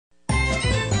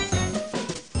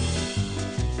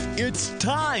It's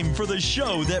time for the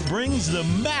show that brings the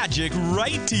magic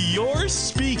right to your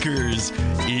speakers.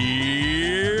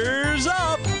 Ears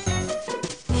up!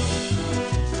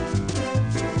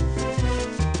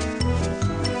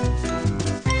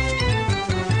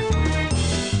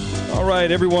 All right,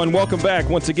 everyone, welcome back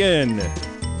once again.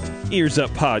 Ears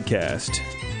Up Podcast.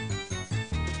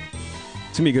 It's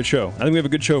going to be a good show. I think we have a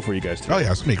good show for you guys today. Oh, yeah,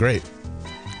 it's going to be great.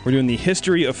 We're doing the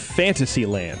history of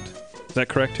Fantasyland. Is that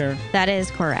correct, Taryn? That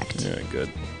is correct. Yeah, good.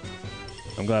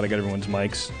 I'm glad I got everyone's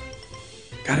mics.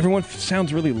 God, everyone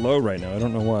sounds really low right now. I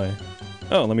don't know why.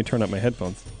 Oh, let me turn up my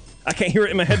headphones. I can't hear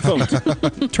it in my headphones.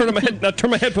 Turn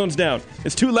my headphones down.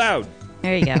 It's too loud.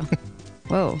 There you go.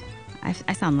 Whoa.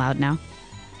 I sound loud now.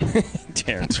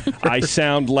 Taryn, I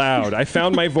sound loud. I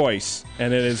found my voice,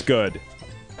 and it is good.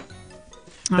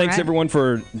 Thanks, everyone,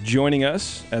 for joining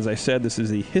us. As I said, this is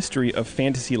the History of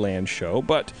Fantasyland show.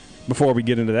 But before we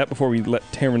get into that, before we let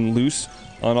Taryn loose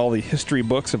on all the history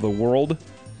books of the world,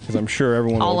 because I'm sure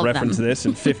everyone will reference this,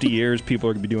 in 50 years, people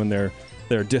are going to be doing their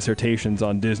dissertations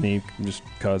on Disney, just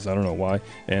because, I don't know why,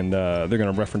 and they're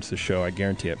going to reference the show, I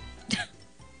guarantee it.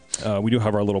 We do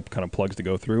have our little kind of plugs to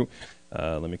go through.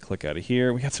 Let me click out of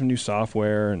here. We got some new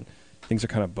software, and things are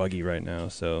kind of buggy right now,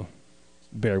 so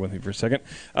bear with me for a second.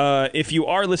 If you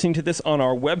are listening to this on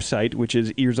our website, which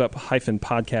is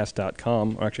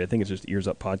earsup-podcast.com, or actually I think it's just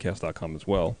earsuppodcast.com as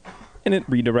well, and it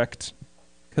redirects,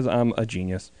 because I'm a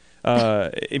genius.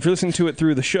 If you're listening to it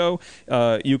through the show,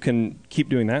 you can keep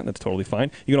doing that. That's totally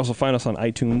fine. You can also find us on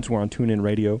iTunes. We're on TuneIn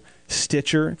Radio.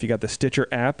 Stitcher, if you got the Stitcher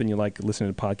app and you like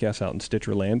listening to podcasts out in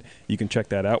Stitcher land, you can check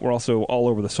that out. We're also all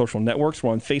over the social networks.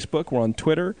 We're on Facebook. We're on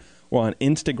Twitter. We're on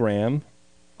Instagram.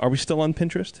 Are we still on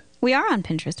Pinterest? We are on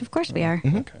Pinterest. Of course we are.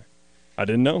 Mm-hmm. Okay. I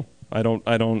didn't know. I don't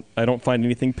find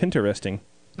anything Pinteresting.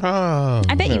 Oh.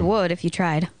 I bet you would if you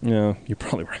tried. Yeah, you're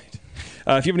probably right.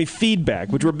 If you have any feedback,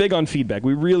 which we're big on feedback,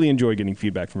 we really enjoy getting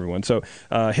feedback from everyone. So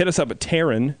hit us up at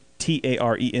Taryn,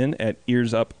 Taren, at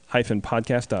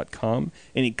earsup-podcast.com.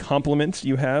 Any compliments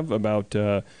you have about,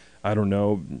 I don't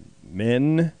know,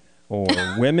 men or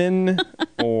women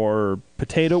or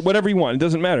potato, whatever you want. It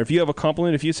doesn't matter. If you have a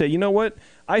compliment, if you say, you know what,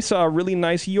 I saw a really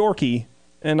nice Yorkie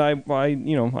and I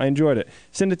enjoyed it,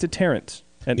 send it to Terrence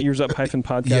at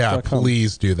earsup-podcast.com. Yeah,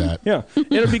 please do that. Yeah,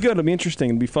 it'll be good. It'll be interesting.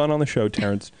 It'll be fun on the show,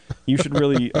 Terrence. You should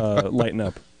really lighten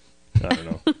up. I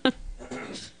don't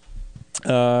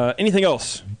know. Anything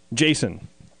else? Jason,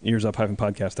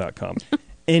 earsup-podcast.com.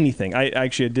 Anything. I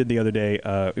actually did the other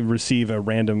day receive a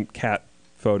random cat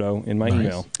photo in my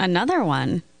email. Another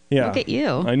one. Yeah. Look at you.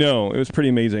 I know. It was pretty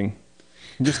amazing.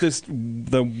 Just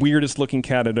the weirdest looking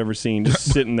cat I'd ever seen,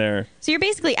 just sitting there. So you're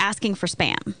basically asking for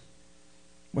spam.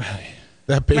 Well,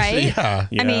 that basically, right?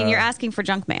 Yeah. I mean, you're asking for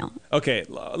junk mail. Okay,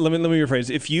 let me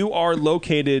rephrase. If you are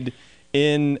located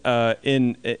in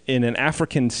an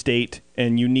African state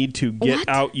and you need to get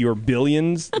out your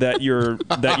billions that your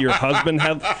husband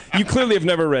had, you clearly have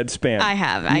never read Spam. I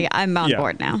have. I'm on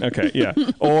board now. Okay, yeah.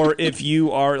 Or if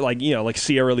you are like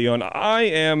Sierra Leone, I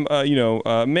am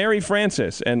Mary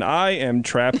Frances, and I am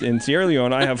trapped in Sierra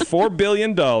Leone. I have $4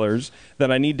 billion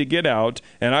that I need to get out,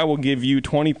 and I will give you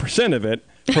 20% of it,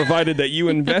 provided that you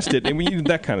invest it, and we use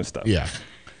that kind of stuff. Yeah.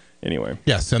 Anyway.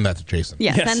 Yeah, send that to Jason.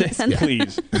 Yeah, send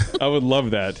please. I would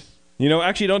love that.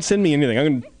 Actually, don't send me anything. I'm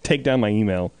going to take down my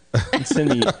email and send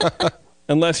me,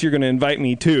 unless you're going to invite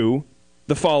me to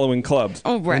the following clubs.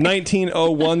 Oh, right. The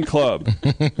 1901 Club,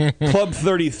 Club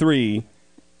 33,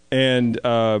 and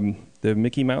the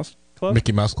Mickey Mouse Club?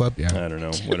 Mickey Mouse Club, yeah. I don't know,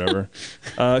 whatever.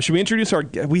 Should we introduce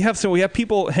we have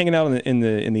people hanging out in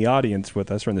the audience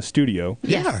with us or in the studio.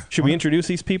 Yeah. Should we introduce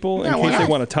these people in case they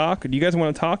want to talk? Do you guys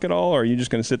want to talk at all, or are you just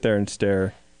going to sit there and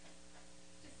stare?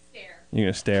 You're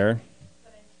going to stare?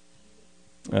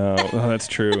 Oh, that's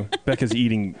true. Becca's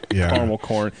eating caramel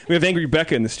corn. We have Angry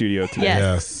Becca in the studio today.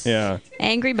 Yes. Yeah.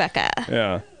 Angry Becca.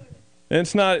 Yeah. And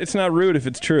it's not rude if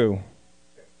it's true.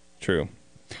 True.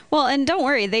 Well, and don't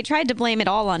worry, they tried to blame it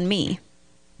all on me.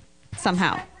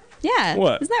 Somehow. Yeah.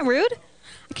 What? Isn't that rude?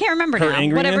 I can't remember Her now.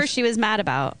 angriness? Whatever she was mad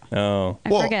about. Oh.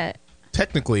 I forget.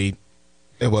 Technically,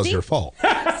 it was your fault.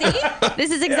 See?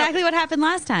 This is exactly what happened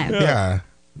last time. Yeah.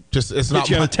 Just it's not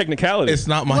you on my a technicality. It's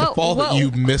not my fault that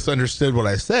you misunderstood what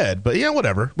I said. But yeah,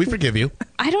 whatever. We forgive you.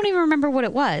 I don't even remember what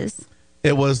it was.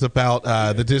 It was about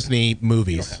the Disney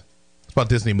movies. It's about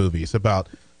Disney movies. About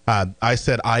I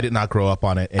said I did not grow up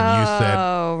on it, and you said,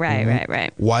 "Oh,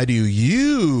 right. Why do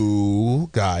you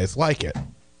guys like it?"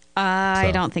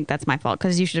 I don't think that's my fault,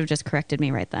 because you should have just corrected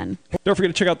me right then. Don't forget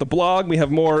to check out the blog. We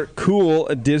have more cool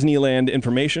Disneyland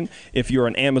information. If you're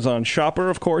an Amazon shopper,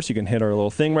 of course, you can hit our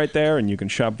little thing right there, and you can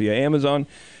shop via Amazon.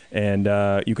 And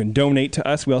you can donate to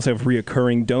us. We also have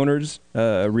reoccurring donors,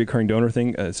 a reoccurring donor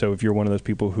thing. So if you're one of those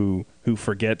people who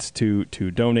forgets to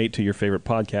donate to your favorite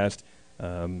podcast,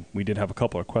 we did have a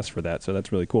couple of requests for that. So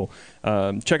that's really cool.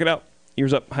 Check it out.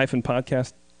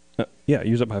 Earsup-podcast.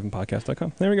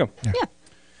 earsup-podcast.com. There we go. Yeah.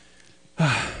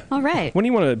 All right. When do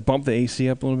you want to bump the AC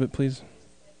up a little bit, please?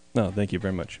 No, thank you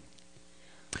very much.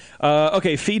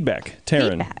 Okay, feedback. Taryn.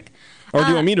 Feedback. Or do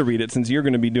you want me to read it since you're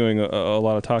going to be doing a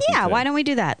lot of talking Yeah, today? why don't we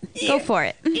do that? Go for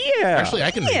it. Yeah. Actually,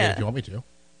 I can read it if you want me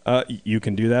to. You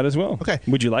can do that as well. Okay.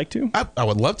 Would you like to? I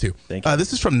would love to. Thank you.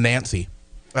 This is from Nancy.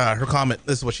 Her comment,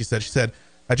 this is what she said. She said,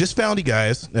 I just found you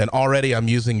guys, and already I'm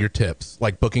using your tips,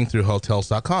 like booking through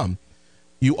hotels.com.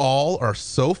 You all are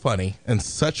so funny and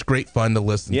such great fun to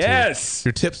listen to. Yes.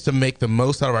 Your tips to make the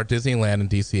most out of our Disneyland and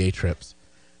DCA trips.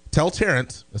 Tell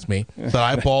Terrence, that's me, that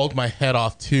I bawled my head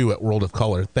off too at World of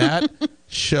Color. That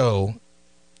show,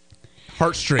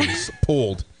 heartstrings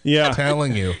pulled. Yeah. I'm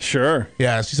telling you. Sure.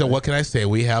 Yeah, she said, what can I say?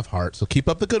 We have heart. So keep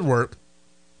up the good work.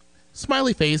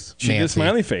 Smiley face. She did Nancy.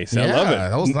 smiley face. I Yeah, love it.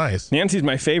 That was nice. Nancy's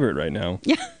my favorite right now.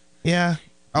 Yeah. Yeah.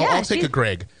 Yeah, I'll take she- a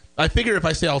Greg. I figure if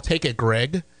I say I'll take a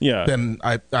Greg, Yeah. then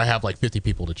I have like 50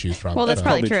 people to choose from. Well, that's So-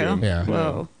 probably probably true. true. Yeah.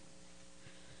 Whoa.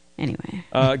 Anyway.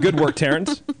 Good work,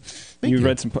 Terrence. you.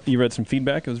 You read some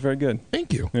feedback. It was very good.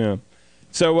 Thank you. Yeah.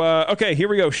 So okay, here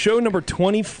we go. Show number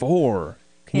 24.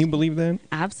 Can you believe that?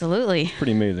 Absolutely.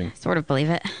 Pretty amazing. Sort of believe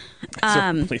it.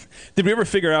 Did we ever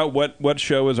figure out what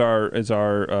show is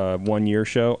our 1 year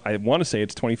show? I want to say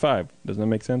it's 25. Doesn't that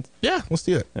make sense? Yeah, let's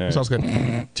do it. right. Sounds good.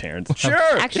 Terrence. Sure.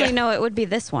 Actually, no, it would be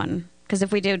this one. Because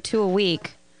if we do 2 a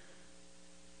week.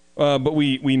 But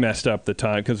we messed up the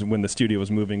time because when the studio was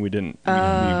moving, we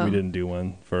didn't do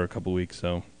one for a couple weeks.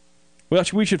 So, well,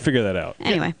 we should figure that out.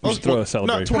 Anyway. We'll just throw a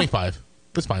celebration. No, 25.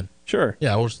 That's fine. Sure.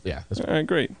 Yeah, that's fine. All right.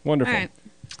 Great. Wonderful. All right.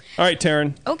 All right,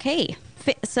 Taryn. Okay.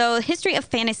 So, history of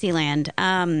Fantasyland.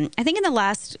 I think in the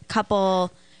last couple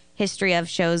history of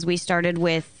shows, we started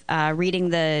with reading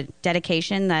the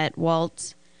dedication that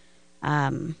Walt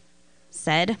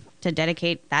said to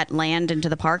dedicate that land into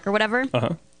the park or whatever.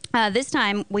 Uh-huh. This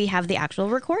time, we have the actual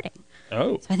recording.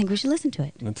 Oh, So I think we should listen to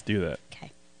it. let's do that.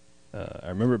 Okay. I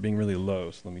remember it being really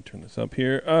low, so let me turn this up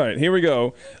here. All right, here we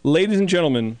go. Ladies and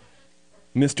gentlemen,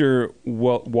 Mr.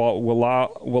 Walt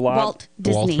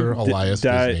Disney. Walter Elias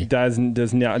Disney.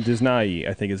 Disney,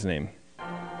 I think is his name.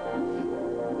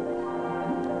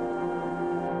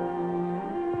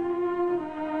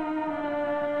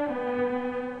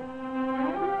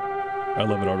 I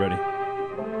love it already.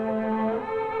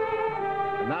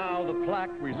 And now the plaque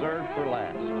reserved for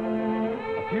last.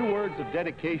 A few words of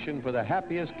dedication for the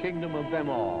happiest kingdom of them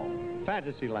all,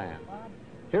 Fantasyland.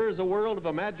 Here is a world of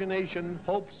imagination,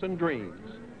 hopes, and dreams.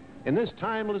 In this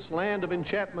timeless land of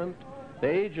enchantment, the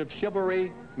age of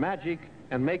chivalry, magic,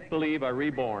 and make-believe are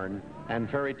reborn, and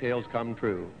fairy tales come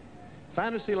true.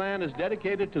 Fantasyland is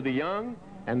dedicated to the young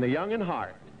and the young in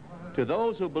heart, to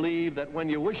those who believe that when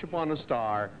you wish upon a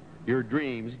star, your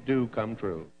dreams do come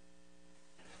true.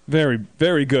 Very,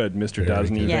 very good, Mr. Very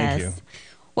Dosney. good. Thank you.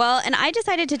 Well, and I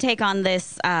decided to take on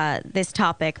this this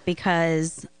topic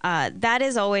because that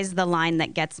is always the line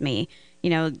that gets me. You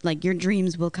know, like your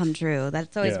dreams will come true.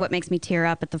 That's always Yeah. what makes me tear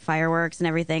up at the fireworks and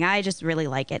everything. I just really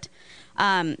like it.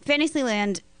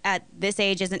 Fantasyland at this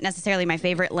age isn't necessarily my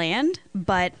favorite land,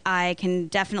 but I can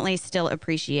definitely still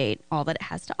appreciate all that it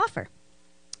has to offer.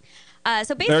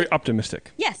 So basically, Very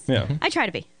optimistic. yes, Yeah. I try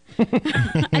to be.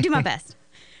 I do my best.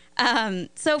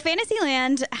 So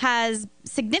Fantasyland has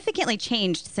significantly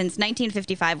changed since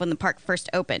 1955 when the park first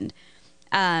opened.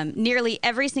 Nearly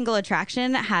every single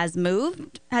attraction has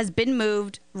been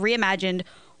moved, reimagined,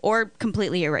 or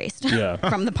completely erased Yeah.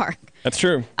 from the park. That's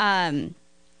true.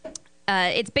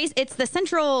 It's the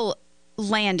central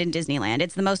land in Disneyland.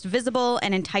 It's the most visible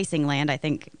and enticing land, I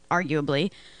think,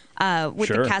 arguably, with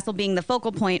Sure. the castle being the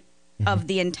focal point of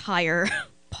the entire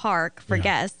park for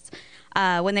guests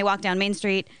when they walk down Main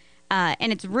Street.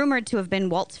 And it's rumored to have been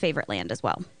Walt's favorite land as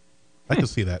well. I can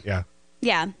see that, yeah.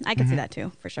 Yeah, I could see that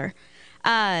too, for sure.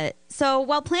 So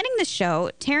while planning the show,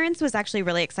 Terrence was actually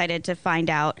really excited to find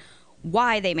out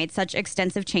why they made such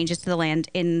extensive changes to the land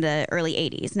in the early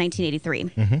 80s,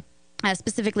 1983,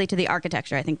 specifically to the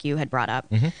architecture I think you had brought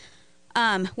up.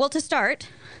 Well, to start,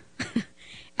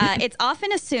 it's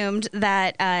often assumed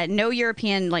that no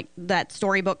European, like that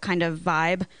storybook kind of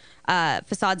vibe,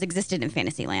 facades existed in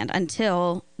Fantasyland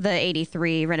until the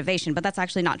 83 renovation, but that's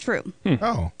actually not true.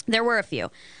 Oh. There were a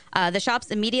few. The shops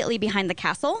immediately behind the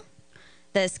castle,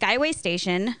 the Skyway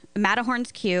Station,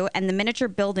 Matterhorn's Queue, and the miniature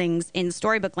buildings in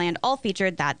Storybook Land all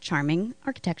featured that charming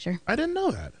architecture. I didn't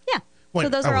know that. Yeah. Wait, So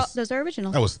those I are was- those are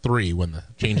original. I was 3 when the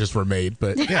changes were made,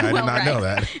 but yeah, I did Well, not know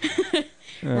right. that.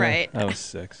 Right. I was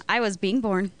 6. I was being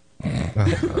born.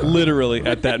 Literally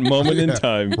at that moment in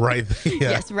time. Right. Yeah.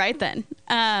 Yes, right then.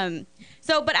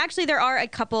 But actually, there are a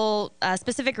couple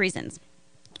specific reasons.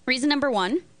 Reason number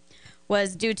 1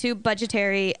 was due to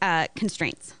budgetary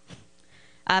constraints.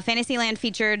 Fantasyland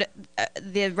featured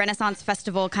the Renaissance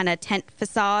Festival kind of tent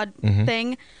facade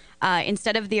thing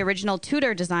instead of the original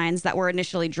Tudor designs that were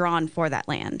initially drawn for that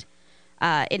land.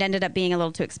 It ended up being a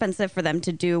little too expensive for them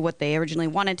to do what they originally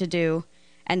wanted to do,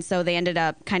 and so they ended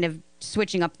up kind of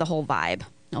switching up the whole vibe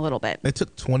a little bit. It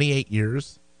took 28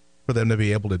 years for them to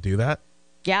be able to do that.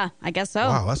 Yeah, I guess so.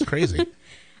 Wow, that's crazy.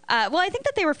 Well, I think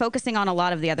that they were focusing on a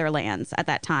lot of the other lands at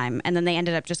that time, and then they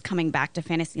ended up just coming back to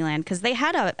Fantasyland because they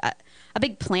had a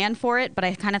big plan for it, but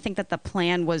I kind of think that the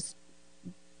plan was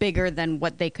bigger than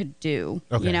what they could do,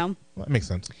 Okay. you know? Well, that makes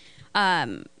sense.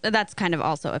 That's kind of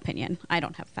also opinion. I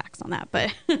don't have facts on that,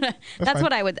 but that's fine.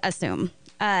 what I would assume.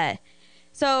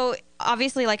 So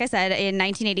obviously, like I said, in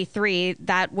 1983,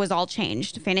 that was all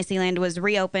changed. Fantasyland was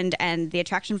reopened, and the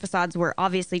attraction facades were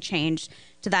obviously changed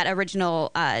to that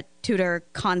original Tudor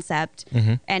concept,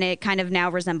 and it kind of now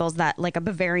resembles that like a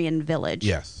Bavarian village.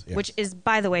 Yes. Which is,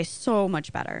 by the way, so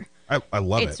much better. I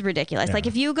love it. It's ridiculous. Yeah. Like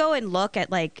if you go and look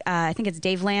at like I think it's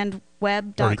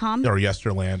DaveLandWeb.com or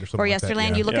Yesterland or something or like that, Yesterland,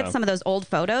 yeah. you look Yeah. at some of those old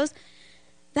photos.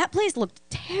 That place looked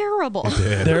terrible.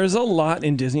 There's a lot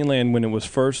in Disneyland when it was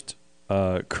first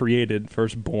created,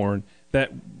 first born,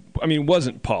 that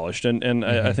wasn't polished, and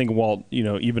I think Walt,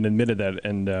 even admitted that,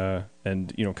 and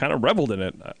kind of reveled in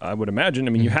it. I would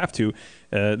imagine. You have to.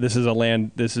 This is a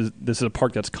land. This is a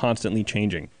park that's constantly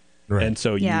changing, Right. and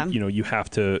so Yeah. you have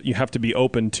to be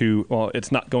open to. Well,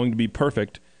 it's not going to be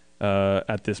perfect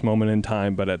at this moment in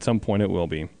time, but at some point it will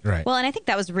be. Right. Well, and I think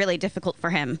that was really difficult for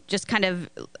him, just kind of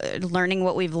learning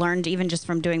what we've learned even just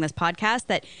from doing this podcast,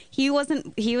 that he was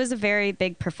a very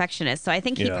big perfectionist. So I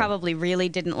think he Yeah. probably really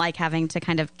didn't like having to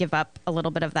kind of give up a little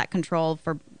bit of that control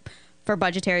for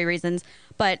budgetary reasons.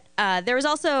 But there was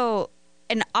also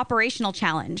an operational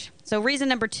challenge. So reason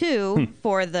number 2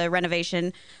 for the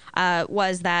renovation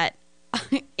was that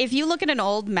if you look at an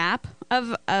old map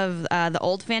of the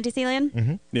old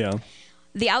Fantasyland, Yeah.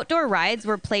 the outdoor rides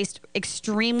were placed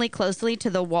extremely closely to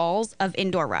the walls of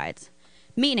indoor rides,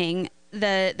 meaning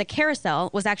the carousel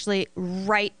was actually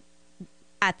right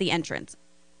at the entrance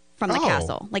from the Oh,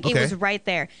 castle. Like okay. it was right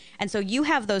there. And so you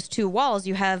have those 2 walls.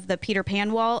 You have the Peter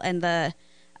Pan wall and the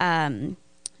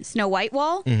Snow White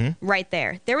wall right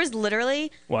there. There was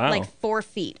literally Wow. like 4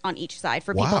 feet on each side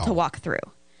for people Wow. to walk through.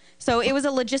 So it was a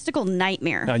logistical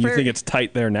nightmare. Now, you for- think it's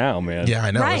tight there now, man? Yeah,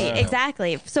 I know. Right,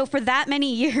 exactly. So for that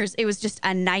many years, it was just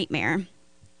a nightmare.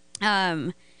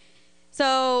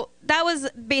 So that was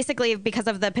basically because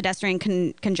of the pedestrian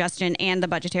congestion and the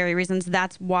budgetary reasons.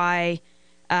 That's why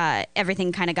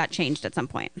everything kind of got changed at some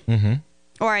point. Mm-hmm.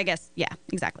 Or I guess, yeah,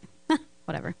 exactly.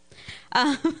 Whatever.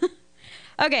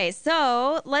 Okay,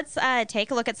 so let's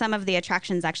take a look at some of the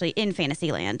attractions actually in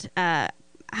Fantasyland.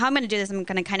 How I'm going to do this, I'm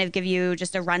going to kind of give you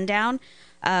just a rundown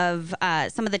of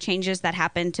some of the changes that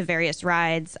happened to various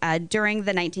rides during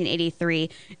the 1983,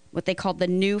 what they called the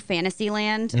New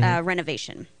Fantasyland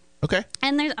renovation. Okay.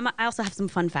 And I also have some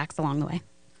fun facts along the way.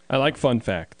 I like fun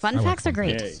facts. Fun like facts are fun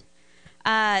great.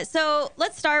 Yay. So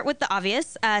let's start with the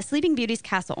obvious, Sleeping Beauty's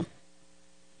castle.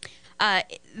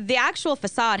 The actual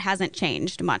facade hasn't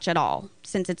changed much at all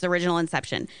since its original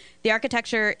inception. The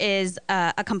architecture is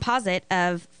a composite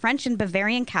of French and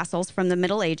Bavarian castles from the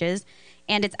Middle Ages,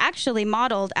 and it's actually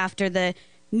modeled after the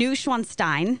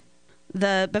Neuschwanstein,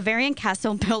 the Bavarian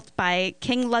castle built by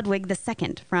King Ludwig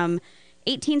II from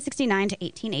 1869 to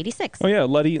 1886. Oh yeah,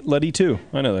 Letty too.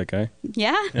 I know that guy.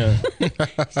 Yeah? Yeah.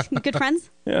 Good friends?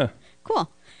 Yeah. Cool.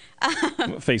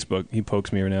 Facebook. He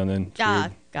pokes me every now and then. It's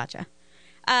weird. Gotcha.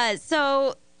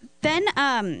 So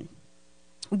then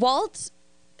Walt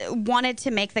wanted to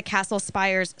make the castle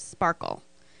spires sparkle.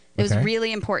 It was Okay.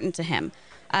 really important to him.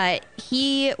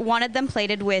 He wanted them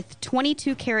plated with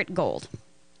 22 karat gold.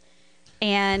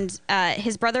 And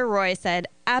his brother Roy said,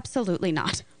 absolutely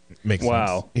not. Makes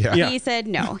Wow. sense. Yeah. Yeah. He said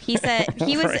no. He said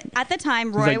he was Right. at the time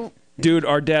He's Roy like, dude,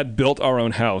 our dad built our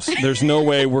own house. There's no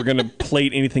way we're gonna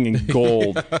plate anything in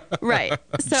gold. right.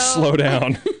 So Slow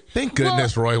down. Thank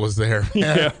goodness Roy was there.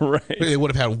 Yeah, right. It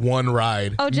would have had one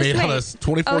ride Oh, just made wait. out of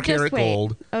 24 Oh, just karat wait.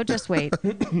 gold. Oh, just wait.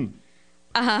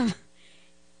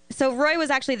 So Roy was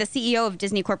actually the CEO of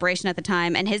Disney Corporation at the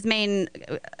time, and his main,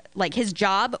 his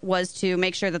job was to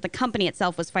make sure that the company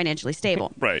itself was financially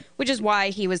stable. Right. Which is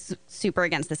why he was super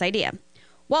against this idea.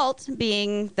 Walt,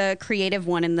 being the creative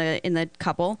one in the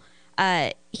couple,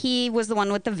 He was the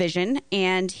one with the vision,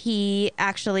 and he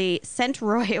actually sent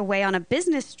Roy away on a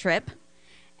business trip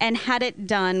and had it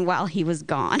done while he was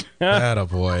gone.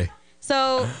 Attaboy.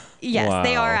 So, yes,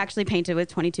 they Wow. are actually painted with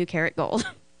 22 karat gold.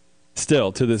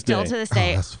 Still to this Still day. to this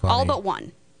day. that's funny. All but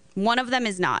one. One of them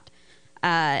is not.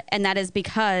 And that is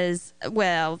because,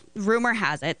 well, rumor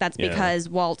has it that's Yeah. because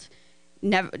Walt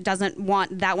doesn't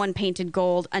want that one painted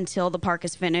gold until the park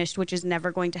is finished, which is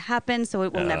never going to happen, so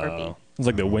it will never be. Oh. It's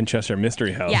like the Winchester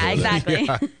Mystery House. Yeah, wasn't it?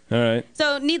 exactly. All right.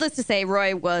 So, needless to say,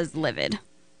 Roy was livid.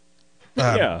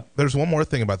 Yeah. There's one more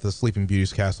thing about the Sleeping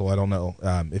Beauty's castle. I don't know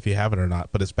if you have it or not,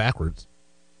 but it's backwards.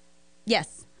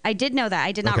 Yes, I did know that.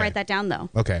 I did not Okay. write that down, though.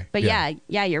 Okay. But yeah,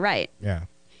 you're right. Yeah.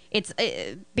 It's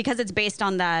because it's based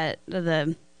on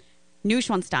the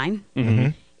Neuschwanstein. Mm-hmm.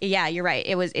 Yeah, you're right.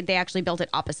 They actually built it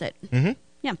opposite. Mm-hmm.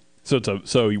 Yeah.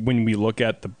 So when we look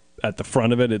at the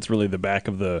front of it, it's really the back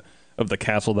of the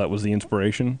castle that was the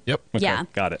inspiration. Yep. Okay, Yeah.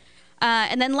 got it.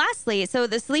 And then lastly, so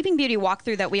the Sleeping Beauty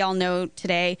walkthrough that we all know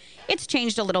today, it's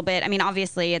changed a little bit. I mean,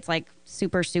 obviously, it's like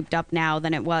super souped up now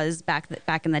than it was back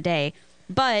in the day.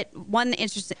 But one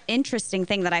interesting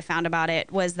thing that I found about it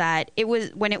was that it was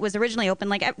when it was originally open,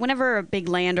 like whenever a big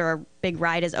land or a big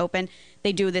ride is open,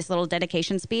 they do this little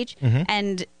dedication speech.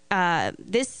 And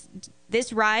this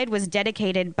ride was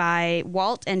dedicated by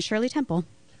Walt and Shirley Temple.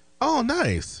 Oh,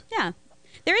 nice. Yeah.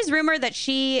 There is rumor that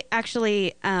she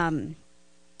actually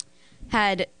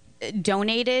had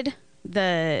donated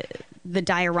the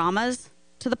dioramas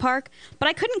to the park, but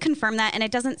I couldn't confirm that, and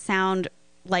it doesn't sound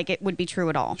like it would be true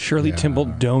at all. Shirley Yeah. Temple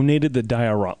donated the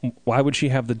diorama. Why would she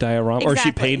have the diorama? Or she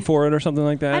Exactly. paid for it or something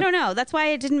like that? I don't know. That's why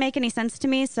it didn't make any sense to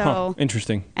me. So, Huh,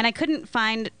 interesting. and I couldn't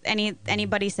find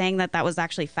anybody saying that was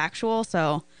actually factual.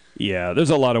 So, Yeah,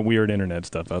 there's a lot of weird internet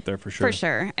stuff out there for sure. for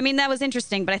sure. I mean, that was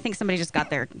interesting, but I think somebody just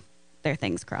got their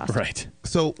things crossed. Right.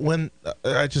 So when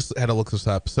I just had to look this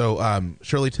up. So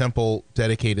Shirley Temple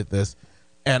dedicated this,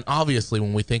 and obviously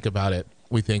when we think about it,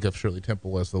 we think of Shirley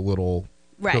Temple as the little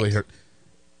Right. curly hair.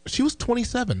 She was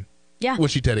 27 Yeah. when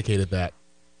she dedicated that.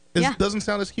 It Yeah. doesn't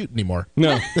sound as cute anymore.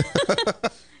 No,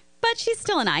 But she's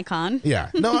still an icon. Yeah.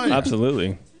 No,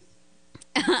 absolutely.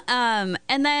 And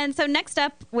then, so next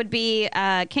up would be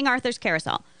King Arthur's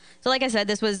Carousel. So, like I said,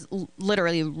 this was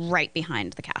literally right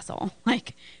behind the castle,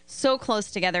 like so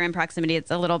close together in proximity. It's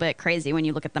a little bit crazy when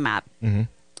you look at the map.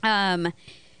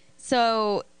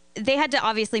 So they had to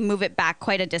obviously move it back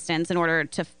quite a distance in order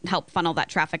to help funnel that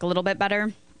traffic a little bit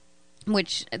better.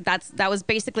 Which that was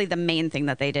basically the main thing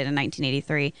that they did in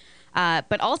 1983.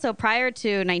 But also prior to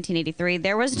 1983,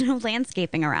 there was no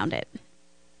landscaping around it.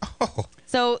 Oh.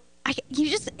 So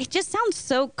it just sounds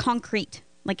so concrete.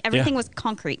 Like everything Yeah. was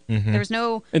concrete. There was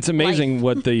no. It's amazing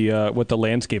life. what the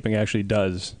landscaping actually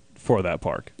does for that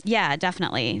park. Yeah,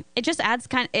 definitely. It just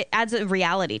adds a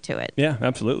reality to it. Yeah,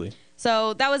 absolutely.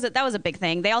 So that was a big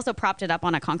thing. They also propped it up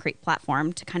on a concrete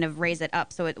platform to kind of raise it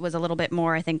up, so it was a little bit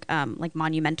more, I think, like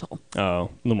monumental. Oh, a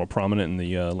little more prominent in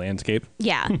the landscape.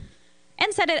 Yeah,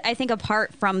 and set it, I think,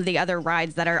 apart from the other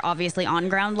rides that are obviously on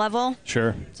ground level.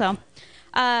 Sure. So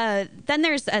then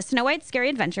there's Snow White's Scary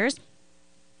Adventures.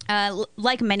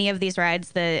 Like many of these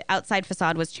rides, the outside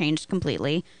facade was changed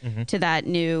completely to that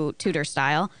new Tudor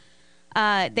style.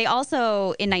 They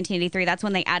also, in 1983, that's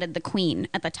when they added the Queen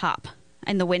at the top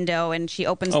in the window, and she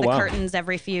opens Oh, the wow. curtains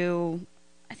every 15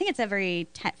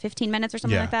 minutes or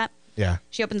something Yeah. like that. Yeah.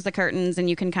 She opens the curtains, and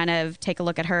you can kind of take a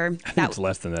look at her. I think it's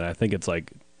less than that. I think it's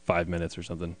like 5 minutes or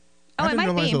something. Oh, I it didn't might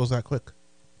realize be. it was that quick.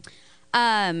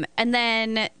 And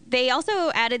then they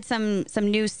also added some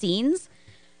new scenes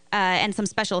and some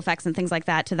special effects and things like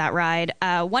that to that ride.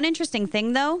 One interesting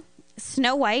thing, though,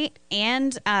 Snow White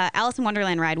and Alice in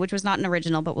Wonderland ride, which was not an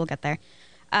original, but we'll get there.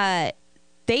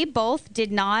 They both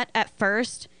did not at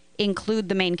first include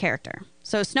the main character.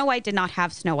 So Snow White did not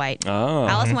have Snow White. Oh.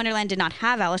 Alice in Wonderland did not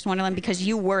have Alice in Wonderland because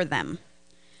you were them.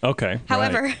 Okay.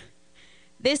 However, right.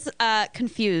 this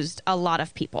confused a lot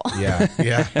of people. Yeah.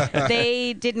 Yeah.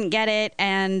 They didn't get it,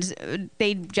 and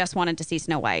they just wanted to see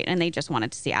Snow White, and they just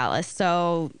wanted to see Alice.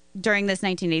 So during this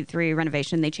 1983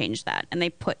 renovation, they changed that, and they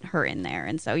put her in there.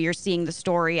 And so you're seeing the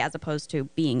story as opposed to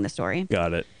being the story,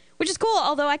 Got it. which is cool,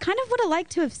 although I kind of would have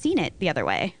liked to have seen it the other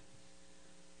way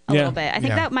a Yeah. little bit. I think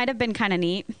Yeah. that might have been kind of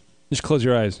neat. Just close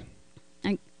your eyes.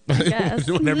 I guess.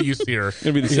 Whenever you see her.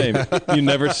 It'll be the same. You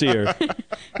never see her.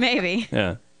 Maybe.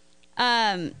 Yeah.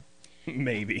 Um,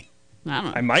 Maybe. I don't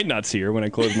know. I might not see her when I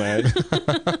close my eyes.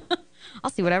 I'll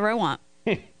see whatever I want.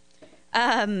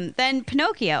 Then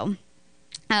Pinocchio.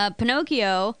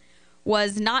 Pinocchio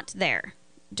was not there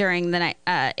during the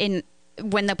night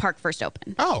when the park first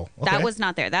opened. Oh, okay. That was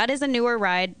not there. That is a newer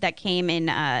ride that came in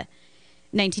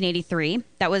 1983.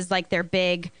 That was like their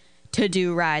big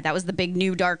to-do ride. That was the big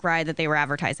new dark ride that they were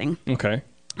advertising. Okay.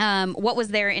 What was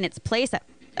there in its place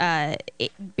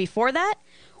before that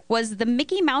was the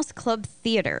Mickey Mouse Club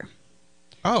Theater,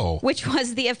 which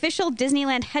was the official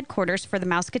Disneyland headquarters for the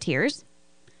Mouseketeers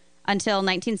until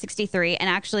 1963. And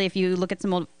actually, if you look at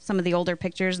some of the older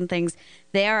pictures and things,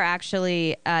 they are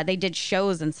actually they did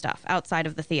shows and stuff outside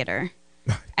of the theater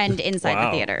and inside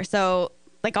the theater. So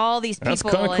like all these people. That's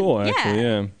kind of cool, actually.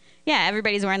 Yeah. Yeah,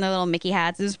 everybody's wearing their little Mickey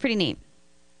hats. It was pretty neat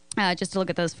just to look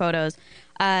at those photos.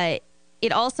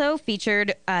 It also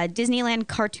featured Disneyland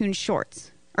cartoon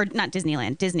shorts. Or not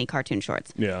Disneyland, Disney cartoon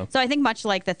shorts. Yeah. So I think much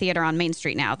like the theater on Main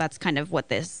Street now, that's kind of what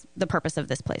the purpose of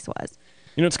this place was.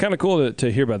 You know, it's kind of cool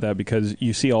to hear about that because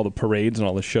you see all the parades and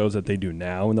all the shows that they do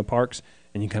now in the parks,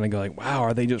 and you kind of go like, wow,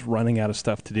 are they just running out of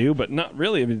stuff to do? But not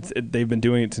really. I mean, they've been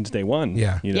doing it since day one.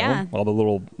 Yeah. You know, Yeah. all the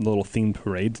little themed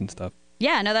parades and stuff.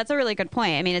 Yeah, no, that's a really good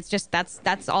point. I mean, it's just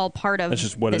that's all part of That's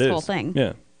just what this it is. whole thing.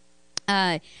 Yeah.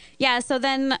 So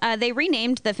then they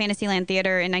renamed the Fantasyland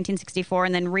Theater in 1964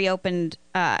 and then reopened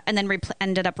and then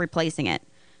ended up replacing it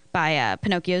by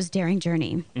Pinocchio's Daring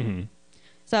Journey. Mm-hmm.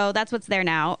 So that's what's there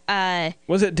now.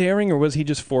 Was it daring or was he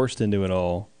just forced into it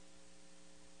all?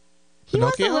 He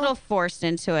was Pinocchio? a little forced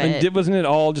into And it. wasn't it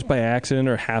all just by accident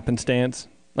or happenstance?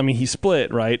 I mean, he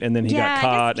split, right? And then he got I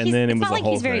caught, guess and then it it's was not the like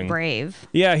whole he's very thing. brave.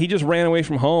 Yeah, he just ran away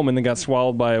from home and then got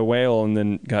swallowed by a whale and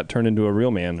then got turned into a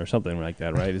real man or something like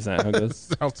that, right? Is that how it goes?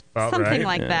 Sounds about Something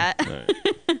right. like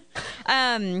that.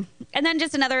 And then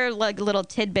just another little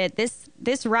tidbit.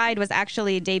 This ride was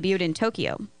actually debuted in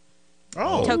Tokyo.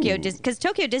 Because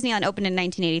Tokyo Disneyland opened in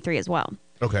 1983 as well.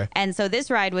 Okay. And so this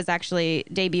ride was actually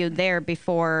debuted there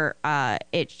before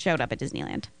it showed up at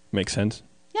Disneyland. Makes sense.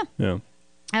 Yeah. Yeah.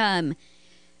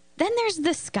 Then there's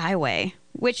the Skyway,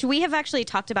 which we have actually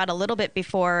talked about a little bit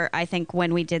before, I think,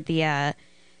 when we did the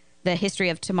history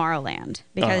of Tomorrowland,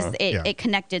 because it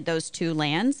connected those two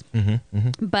lands.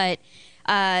 Mm-hmm. But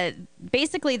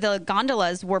basically, the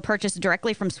gondolas were purchased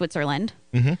directly from Switzerland.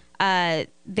 Mm-hmm.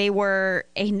 They were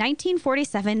a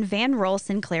 1947 Van Roll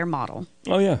Sinclair model.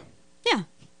 Oh, yeah. Yeah.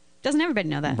 Doesn't everybody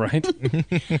know that? Right?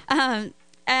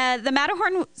 The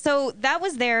Matterhorn, so that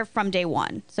was there from day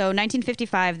one. So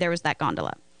 1955, there was that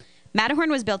gondola.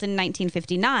 Matterhorn was built in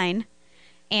 1959,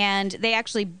 and they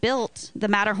actually built the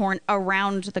Matterhorn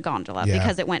around the gondola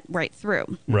because it went right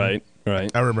through. Right.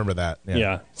 I remember that.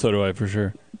 Yeah, so do I for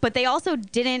sure. But they also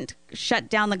didn't shut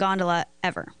down the gondola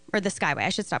ever, or the Skyway. I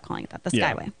should stop calling it that, the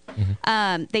Skyway.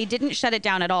 Mm-hmm. They didn't shut it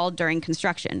down at all during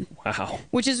construction. Wow.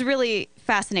 Which is really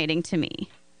fascinating to me.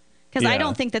 Because I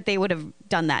don't think that they would have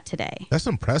done that today. That's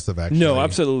impressive, actually. No,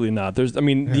 absolutely not.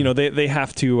 You know, they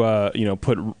have to,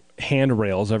 put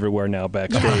handrails everywhere now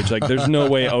backstage. Like, there's no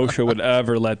way OSHA would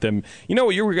ever let them. You know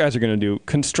what you guys are going to do?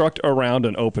 Construct around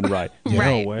an open ride.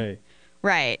 Right. No way.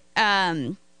 Right.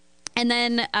 And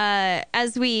then,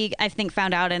 as we, I think,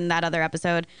 found out in that other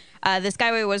episode, the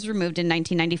Skyway was removed in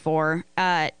 1994,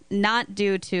 not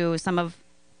due to some of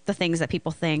the things that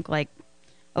people think, like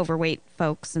overweight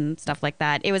folks and stuff like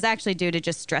that. It was actually due to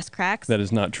just stress cracks. That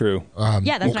is not true.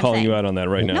 Yeah, that's We're what I'm calling saying. you out on that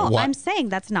right now. No, What? I'm saying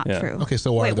that's not Yeah. true. Okay,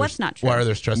 so Wait, what's not true? Why are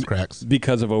there stress cracks?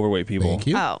 Because of overweight people. Thank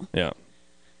you. Oh, Yeah.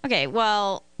 okay.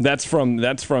 Well, That's from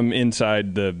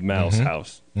inside the mouse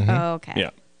house. okay. Yeah.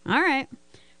 All right.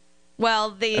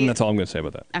 Well, And that's all I'm going to say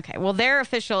about that. okay. Well, their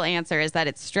official answer is that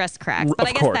it's stress cracks, but Of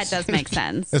I guess course. that does make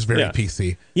sense. That's very Yeah.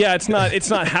 PC. Yeah, it's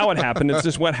not how it happened. It's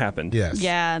just what happened. Yes.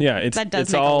 Yeah. Yeah, it's that does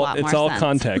it's make all a lot more it's all sense.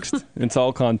 context. It's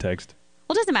all context.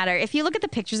 Well, it doesn't matter. If you look at the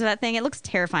pictures of that thing, it looks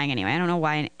terrifying anyway. I don't know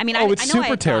why. I mean, Oh, it's I know I super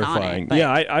had gone on terrifying. it, but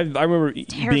Yeah, I remember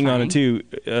being on it too,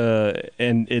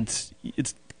 and it's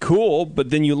cool. But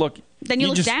then you look. Then you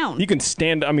look down. You can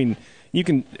stand. I mean, you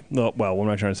can. Well, what am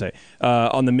I trying to say?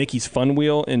 On the Mickey's Fun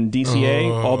Wheel in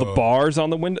DCA, all the bars on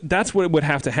the window. That's what would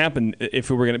have to happen if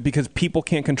we were gonna, because people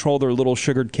can't control their little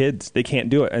sugared kids. They can't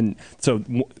do it, and so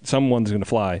someone's gonna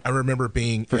fly. I remember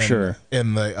being sure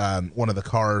in the one of the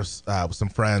cars with some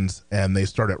friends, and they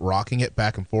started rocking it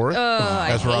back and forth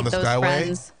as we're I on the hate those Skyway.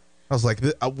 friends. I was like,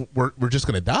 we're just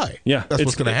gonna die. Yeah, that's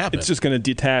what's gonna happen. It's just gonna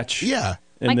detach. Yeah.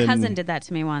 and My then cousin did that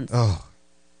to me once. Oh,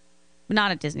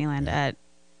 Not at Disneyland, at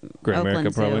Great Oakland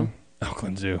America, Zoo. probably.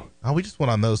 Oakland Zoo. oh, we just went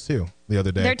on those too the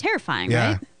other day. They're terrifying,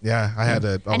 yeah, right? yeah. I had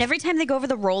to. And every time they go over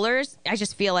the rollers, I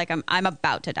just feel like I'm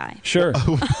about to die. Sure.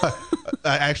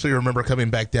 I actually remember coming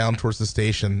back down towards the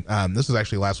station. This was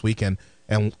actually last weekend,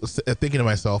 and thinking to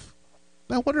myself,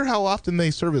 I wonder how often they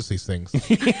service these things.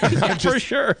 For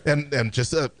sure. And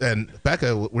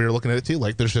Becca, we were looking at it too.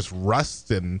 Like, there's just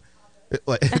rust and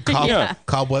like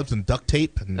cobwebs and duct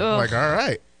tape, and like, all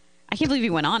right. I can't believe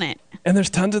you went on it. And there's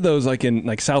tons of those, like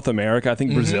in South America. I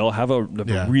think Brazil have a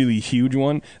really huge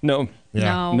one. No,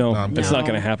 Yeah. no, it's not no.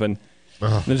 going to happen.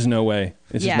 There's no way.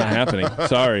 It's just not happening.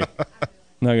 Sorry, not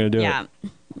going to do Yeah.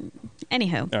 it.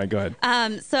 Anywho. All right, go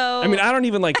ahead. So I mean, I don't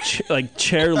even like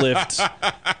chair lifts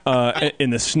in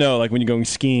the snow, like when you're going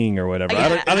skiing or whatever.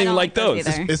 Yeah, I don't even like those.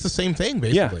 either. It's the same thing,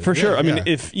 Yeah, basically. for sure. I mean,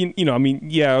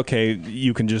 yeah. if okay,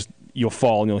 you'll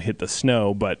fall and you'll hit the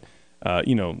snow, but I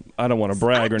don't want to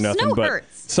brag or nothing, Snow but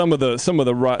hurts. some of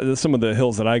the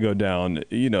hills that I go down,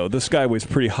 the skyway's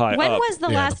pretty high when up. was the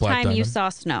Yeah, last the Black time you Diamond. saw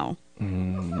snow?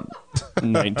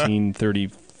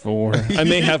 1934. I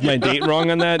may have my date wrong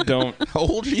on that. Don't How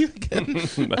old are you again?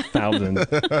 1,000.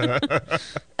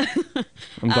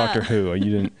 I'm Doctor Who. You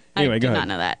didn't. Anyway, I go did ahead. not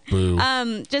know that.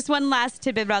 Boo. Just one last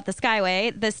tidbit about the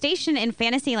Skyway. The station in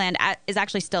Fantasyland is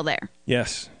actually still there.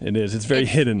 Yes, it is. It's very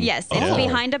hidden. Yes, it's Oh.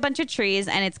 behind a bunch of trees,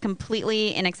 and it's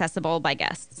completely inaccessible by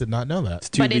guests. Did not know that. It's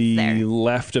to but it's the there.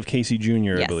 left of Casey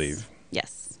Jr., I Yes. believe.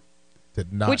 Yes.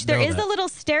 Did not Which there know is that. a little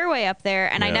stairway up there,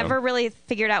 and I Yeah. never really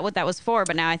figured out what that was for,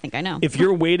 but now I think I know. If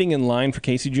you're waiting in line for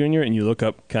Casey Jr. and you look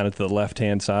up kind of to the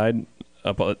left-hand side,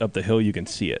 up the hill, you can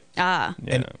see it. Ah.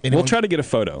 Yeah. And We'll anyone- try to get a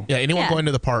photo. Yeah, anyone Yeah. going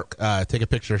to the park, take a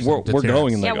picture. send We're it to going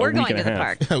Terrence. in like Yeah, a we're week going and to a the half.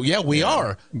 park. Oh, yeah, we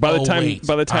are. By the Oh, time wait,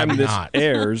 by the time I'm this not.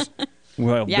 airs,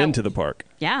 we'll have Yeah. been to the park.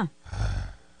 Yeah.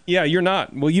 Yeah, you're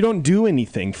not. Well, you don't do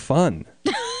anything fun.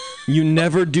 You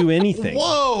never do anything.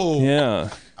 Whoa. Yeah.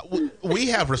 We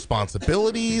have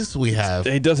responsibilities. We have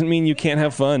It doesn't mean you can't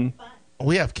have fun.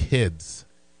 kids.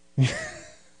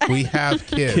 We have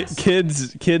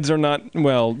kids. Kids are not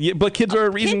but kids are a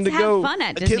reason Kids to have go. fun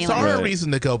at Disneyland. Kids are a Right.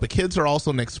 reason to go, but kids are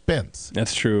also an expense.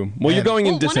 That's true. Well, you're And- going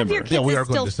in Well, one of December. your kids Yeah, we is are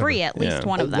going still to December. free, at least Yeah.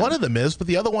 one of them. One of them is, but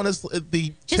the other one is the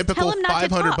Just tell typical him not to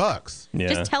talk. $500. Yeah.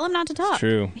 Just tell him not to talk.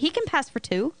 true. He can pass for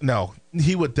 2. No,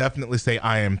 he would definitely say,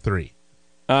 "I am 3.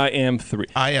 I am 3.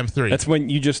 I am 3." That's when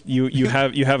you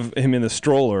have him in the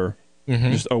stroller,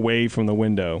 just away from the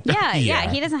window. Yeah,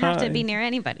 Yeah. He doesn't have Hi. to be near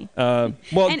anybody. Well,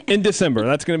 And- in December,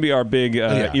 that's going to be our big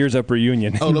Yeah. Ears Up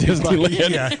reunion in it'll be fun. Disneyland.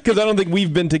 Yeah. Because I don't think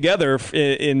we've been together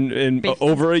in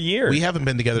over a year. we haven't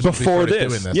been together since we before started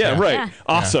this. doing this. Yeah, right. Yeah.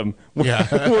 Awesome. Yeah.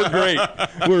 We're great.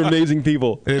 We're amazing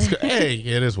people. It is, hey,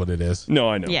 it is what it is. No,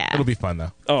 I know. Yeah. It'll be fun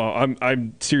though. Oh, I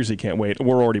seriously can't wait.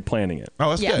 We're already planning it. Oh,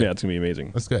 that's Yeah. good. Yeah, it's gonna be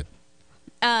amazing. That's good.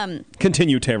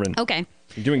 Continue, Taryn. Okay,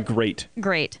 You're doing great.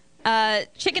 great.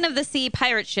 Chicken of the Sea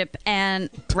pirate ship and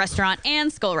restaurant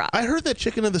and Skull Rock. I heard that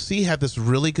Chicken of the Sea had this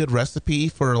really good recipe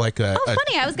for like a. Oh,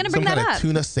 funny. I was gonna bring some that kind up. of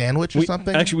tuna sandwich or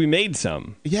something. Actually, we made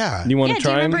some. yeah. You want Yeah, to do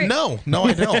you try them? remember- No,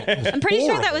 I don't. I'm pretty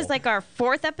sure that was like our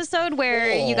 4th episode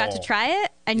where you got to try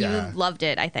it and Yeah. you loved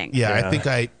it, I think. Yeah, Yeah. I think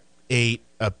I ate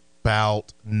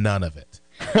about none of it.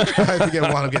 I think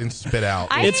I wound up getting spit out.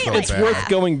 I It's ate like it's worth half.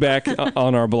 going back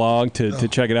on our blog to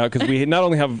check it out because we not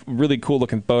only have really cool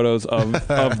looking photos of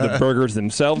the burgers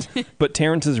themselves, but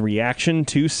Terrence's reaction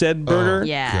to said burger.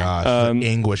 Yeah. Gosh, the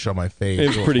anguish on my face.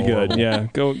 It's It was pretty horrible. good. Yeah,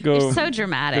 go It's so go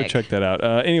dramatic. check that out.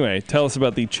 Anyway, tell us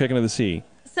about the Chicken of the Sea.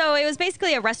 So it was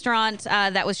basically a restaurant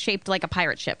that was shaped like a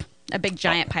pirate ship, a big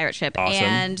giant pirate ship. Awesome,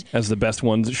 And as the best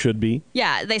ones should be.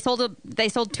 yeah, they sold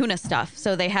tuna stuff.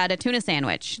 So they had a tuna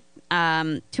sandwich,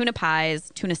 tuna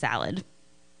pies, tuna salad,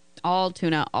 all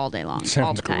tuna all day long. all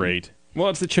Sounds the time. great. Well,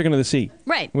 it's the Chicken of the Sea.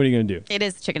 Right. What are you gonna do? It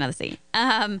is Chicken of the Sea.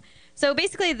 So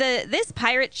basically, this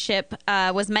pirate ship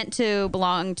was meant to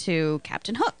belong to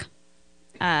Captain Hook,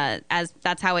 as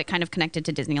that's how it kind of connected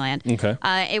to Disneyland. Okay.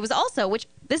 It was also, which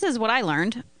this is what I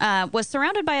learned, was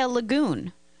surrounded by a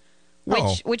lagoon,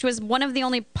 Oh. which was one of the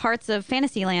only parts of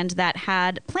Fantasyland that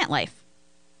had plant life.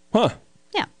 Huh?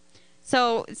 Yeah.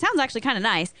 So it sounds actually kind of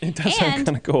nice. It does sound And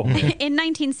kind of cool. in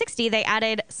 1960, they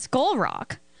added Skull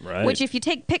Rock, Right. which if you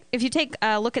take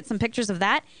a look at some pictures of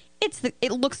that,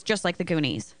 it looks just like the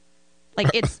Goonies. Like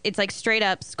it's like straight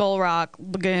up Skull Rock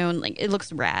Lagoon. Like it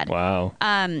looks rad. Wow.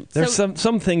 So, There's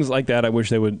some things like that I wish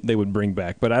they would bring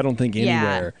back, but I don't think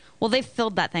anywhere. yeah. Well, they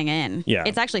filled that thing in. Yeah.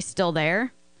 It's actually still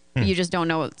there. You just don't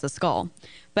know it's a skull.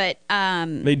 But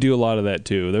They do a lot of that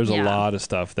too. There's a Yeah. lot of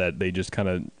stuff that they just kind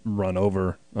of run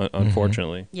over,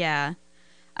 unfortunately. yeah.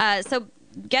 So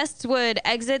guests would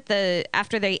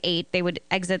after they ate, they would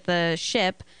exit the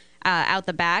ship out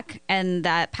the back, and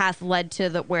that path led to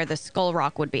where the Skull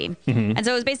Rock would be. And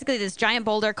so it was basically this giant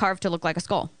boulder carved to look like a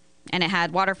skull. And it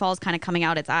had waterfalls kind of coming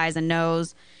out its eyes and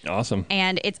nose, Awesome.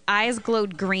 and its eyes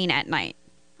glowed green at night.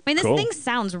 I mean, this Cool. thing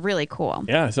sounds really cool.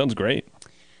 Yeah, it sounds great.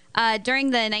 During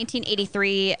the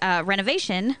 1983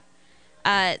 renovation,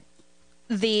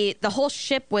 the whole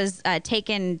ship was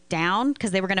taken down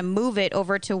because they were going to move it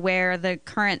over to where the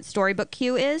current Storybook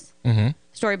Queue is.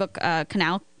 Storybook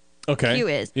Canal Okay. Queue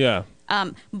is. Yeah.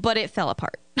 but it fell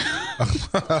apart.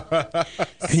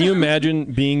 Can you imagine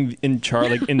being in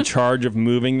charge of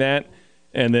moving that,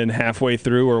 and then halfway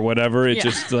through or whatever, it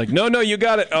just like, no, you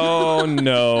got it. Oh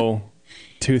no,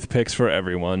 toothpicks for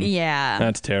everyone. Yeah,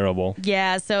 that's terrible.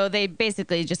 Yeah, so they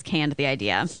basically just canned the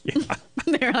idea. Yeah.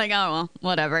 They're like, oh well,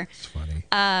 whatever. It's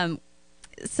funny.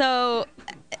 So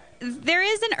there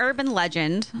is an urban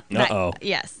legend.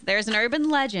 Yes, there's an urban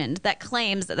legend that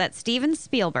claims that Steven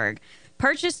Spielberg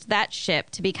purchased that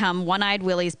ship to become One-Eyed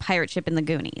Willie's pirate ship in the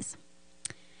Goonies.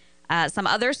 Some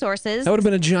other sources. That would have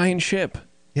been a giant ship.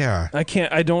 Yeah.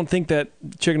 I don't think that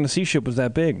Chicken of the Sea ship was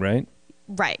that big, right?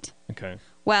 Right. Okay.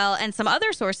 Well, and some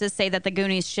other sources say that the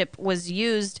Goonies ship was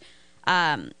used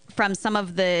from some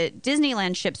of the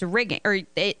Disneyland ship's rigging, or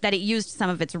that it used some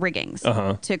of its riggings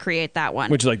to create that one.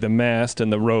 Which is like the mast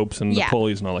and the ropes and the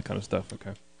pulleys and all that kind of stuff.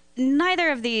 Okay. Neither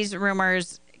of these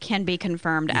rumors can be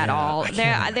confirmed at all.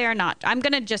 They are not. I'm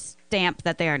going to just stamp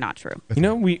that they are not true. You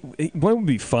know, what would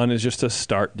be fun is just to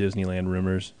start Disneyland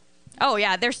rumors. Oh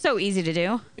yeah, they're so easy to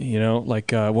do. You know,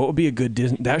 like what would be a good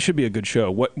that should be a good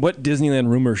show. What Disneyland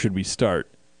rumor should we start?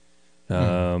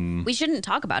 We shouldn't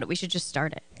talk about it. We should just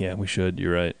start it. Yeah, we should.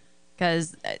 You're right.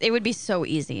 Because it would be so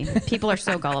easy. People are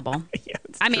so gullible. Yeah,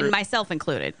 I mean, myself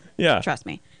included. Yeah. Trust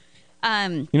me.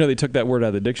 You know, they took that word out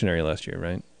of the dictionary last year,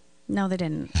 right? No, they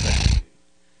didn't.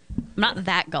 I'm not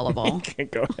that gullible.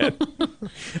 Go ahead.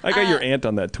 I got your aunt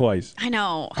on that twice. I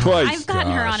know. Twice. I've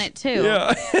gotten her on it too.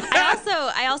 Yeah.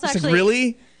 I also It's actually like,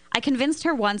 really? I convinced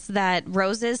her once that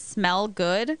roses smell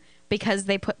good because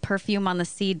they put perfume on the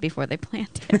seed before they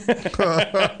plant it.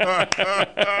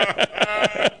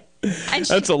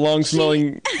 That's a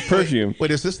long-smelling perfume.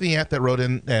 Wait, is this the aunt that wrote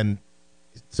in and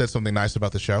said something nice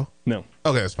about the show? No.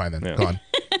 Okay, that's fine then. Yeah. Go on.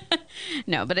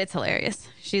 No, but it's hilarious.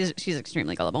 She's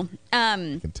extremely gullible. I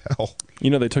can tell. You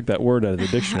know, they took that word out of the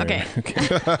dictionary. Okay.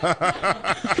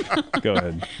 Go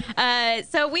ahead.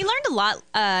 So we learned a lot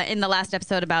in the last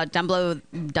episode about Dumbo,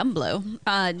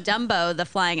 the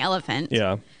flying elephant.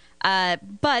 Yeah.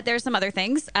 But there's some other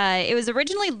things. It was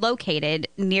originally located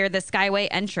near the Skyway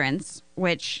entrance,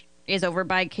 which is over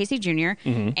by Casey Jr.,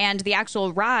 and the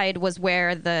actual ride was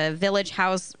where the Village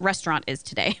House restaurant is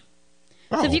today.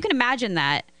 So if you can imagine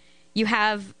that, you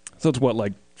have... So it's what,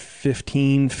 like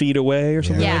 15 feet away or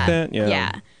something like that?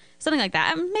 Yeah. Something like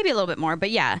that. Maybe a little bit more,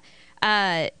 but yeah.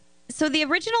 So the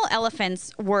original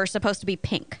elephants were supposed to be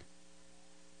pink.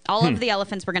 All of the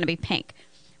elephants were going to be pink.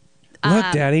 Look,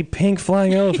 Daddy, pink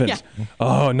flying elephants. Yeah.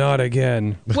 Oh, not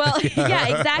again. Well,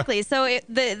 yeah, exactly. So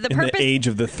the In purpose... the age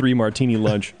of the 3 martini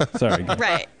lunch. Sorry.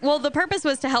 Right. Well, the purpose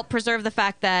was to help preserve the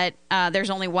fact that there's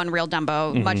only one real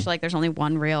Dumbo, much like there's only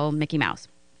one real Mickey Mouse.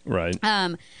 Right.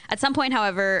 At some point,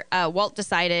 however, Walt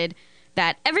decided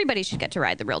that everybody should get to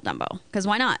ride the real Dumbo, because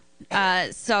why not?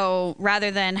 So rather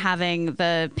than having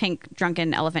the pink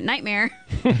drunken elephant nightmare,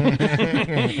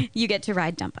 you get to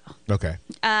ride Dumbo. Okay.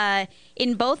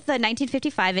 In both the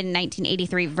 1955 and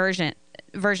 1983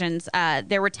 versions,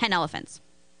 there were 10 elephants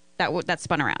that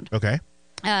spun around. Okay.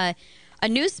 A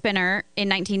new spinner in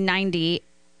 1990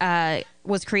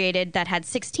 was created that had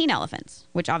 16 elephants,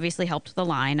 which obviously helped the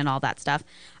line and all that stuff.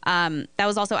 That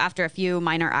was also after a few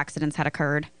minor accidents had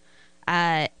occurred.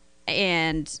 I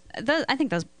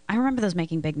remember those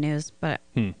making big news, but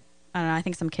I don't know. I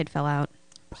think some kid fell out,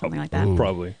 something like that.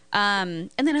 Probably. And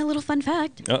then a little fun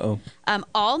fact. Uh-oh.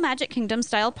 All Magic Kingdom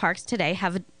style parks today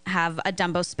have a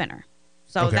Dumbo spinner.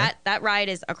 So Okay. that ride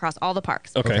is across all the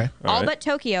parks. Okay. All right. but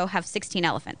Tokyo have 16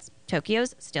 elephants.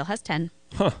 Tokyo's still has 10.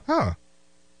 Huh.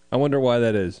 I wonder why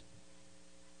that is.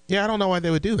 Yeah, I don't know why they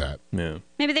would do that. Yeah.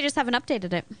 Maybe they just haven't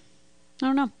updated it. I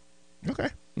don't know. Okay.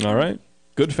 All right.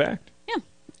 Good fact.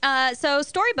 Yeah. So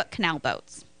Storybook Canal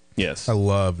boats. Yes. I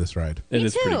love this ride. It Me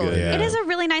is too. pretty good. Yeah. It is a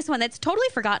really nice one. That's totally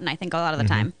forgotten, I think, a lot of the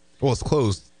time. Well, it's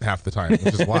closed half the time,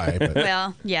 which is why. But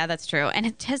Well, yeah, that's true. And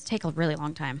it does take a really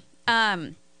long time.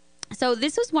 So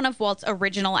this was one of Walt's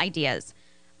original ideas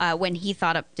when he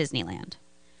thought up Disneyland.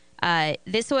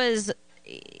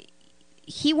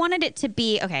 He wanted it to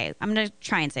be, okay, I'm going to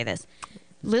try and say this.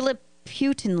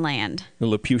 Lilliputian Land.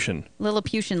 Lilliputian.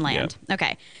 Lilliputian Land. Yeah.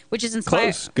 Okay. Which is inspired.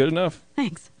 Close. Good enough.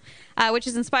 Thanks. Which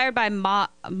is inspired by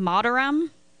Moderum.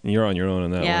 You're on your own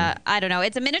on that Yeah, one. I don't know.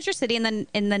 It's a miniature city in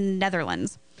the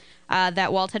Netherlands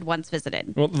that Walt had once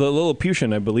visited. Well, the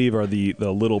Lilliputian, I believe, are the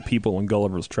little people in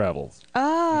Gulliver's Travels. Oh,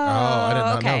 I did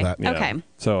not okay. know that. Yeah. Okay.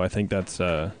 So I think that's,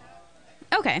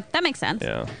 Okay, that makes sense.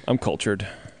 yeah. I'm cultured.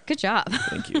 Good job.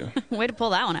 Thank you. Way to pull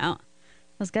that one out.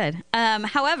 That was good.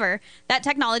 However, that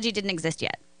technology didn't exist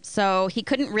yet. So he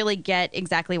couldn't really get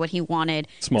exactly what he wanted.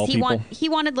 Small people? He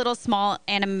wanted little small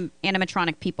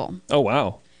animatronic people. Oh,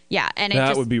 wow. Yeah, and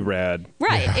That would be rad.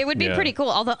 right. It would be Yeah. pretty cool,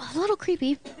 although a little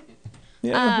creepy.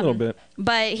 Yeah, a little bit.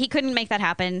 But he couldn't make that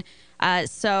happen.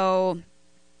 So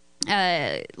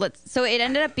it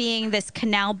ended up being this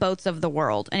Canal Boats of the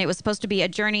World, and it was supposed to be a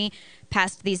journey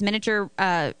past these miniature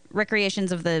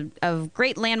recreations of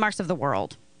great landmarks of the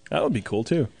world. That would be cool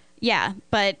too. Yeah,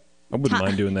 but I wouldn't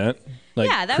mind doing that. Like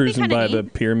Yeah, that would be cruising kinda by neat. the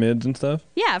pyramids and stuff.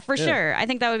 yeah, for sure. I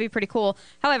think that would be pretty cool.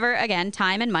 However, again,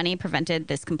 time and money prevented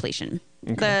this completion.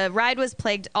 The ride was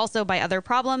plagued also by other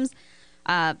problems.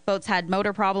 Boats had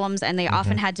motor problems, and they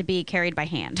often had to be carried by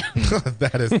hand,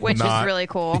 That is which not is really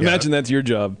cool. Imagine that's your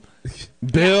job.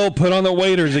 Bill, put on the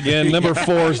waiters again. Number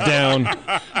 4's down.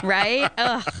 Right?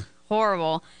 Ugh,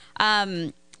 horrible.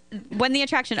 When the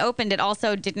attraction opened, it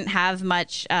also didn't have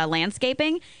much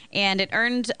landscaping, and it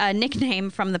earned a nickname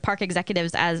from the park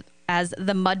executives as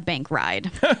the Mud Bank Ride,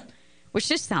 which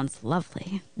just sounds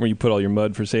lovely. Where you put all your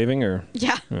mud for saving, or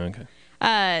Yeah. okay,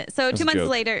 So 2 a months joke.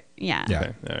 later, yeah. Yeah.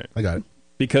 okay, all right. I got it.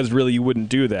 Because really, you wouldn't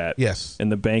do that. Yes. And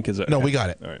the bank is No, we got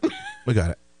it. All right. We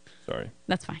got it. Sorry.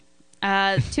 That's fine.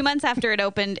 2 months after it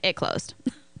opened, it closed.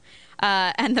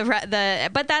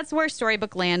 But that's where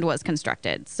Storybook Land was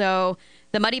constructed. So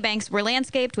the muddy banks were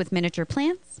landscaped with miniature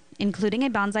plants, including a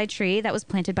bonsai tree that was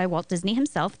planted by Walt Disney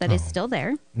himself that is still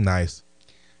there. Nice.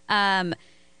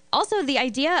 Also, the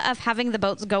idea of having the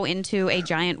boats go into a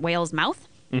giant whale's mouth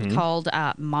called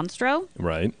Monstro.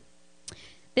 Right.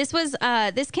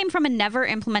 This came from a never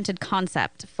implemented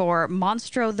concept for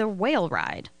Monstro the Whale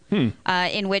Ride,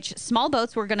 in which small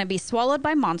boats were going to be swallowed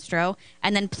by Monstro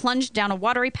and then plunged down a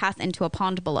watery path into a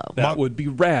pond below. That would be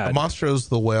rad. Monstro's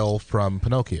the whale from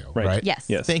Pinocchio, right? Yes.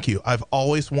 Yes. Thank you. I've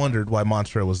always wondered why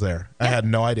Monstro was there. I had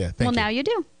no idea. Thank Well, you. now you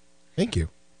do. Thank you.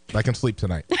 I can sleep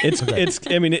tonight. It's.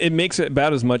 I mean, it makes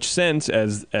about as much sense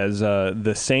as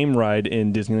the same ride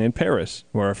in Disneyland Paris,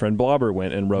 where our friend Blobber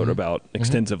went and wrote about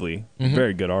extensively.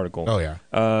 Very good article. Oh, yeah.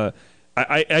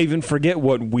 I even forget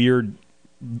what weird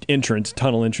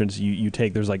tunnel entrance you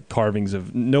take. There's like carvings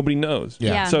of nobody knows.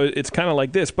 Yeah. So it's kind of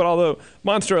like this, but although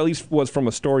Monster at least was from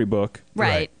a storybook,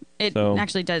 Right. It So-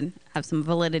 actually did have some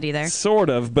validity there. sort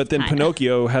of. But then Kinda.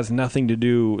 Pinocchio has nothing to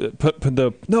do.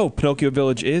 Pinocchio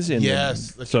Village is in.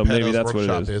 Yes. them. the So maybe Geppetto's that's what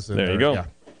workshop it is. in There you go. Yeah.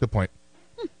 Good point.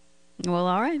 Well,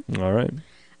 all right. All right.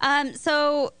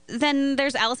 So then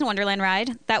there's Alice in Wonderland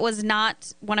ride. That was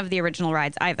not one of the original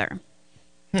rides either.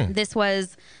 This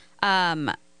was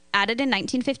added in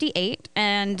 1958,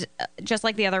 and just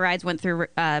like the other rides, went through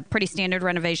pretty standard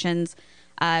renovations.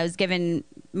 It was given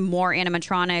more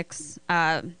animatronics.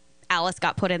 Alice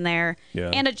got put in there,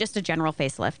 Yeah. and just a general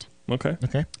facelift. Okay.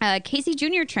 Okay. Casey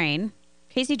Jr.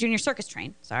 Circus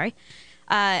Train,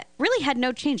 really had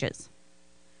no changes.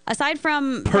 Aside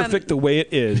from Perfect the way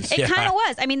it is. It kind of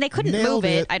was. I mean, they couldn't Nailed move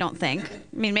it, it. I don't think. I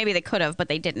mean, maybe they could have, but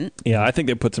they didn't. Yeah, I think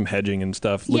they put some hedging and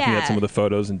stuff. Looking at Yeah. some of the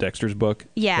photos in Dexter's book.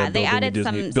 Yeah, They're they building added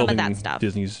some of that building stuff.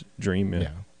 Disney's dream. Yeah. Yeah.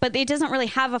 But it doesn't really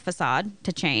have a facade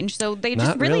to change, so they just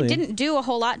Not really really. didn't do a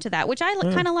whole lot to that, which I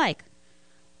kind of like.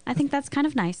 I think that's kind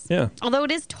of nice. Yeah. Although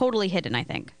it is totally hidden, I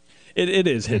think. It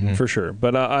is hidden for sure,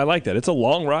 but I like that. It's a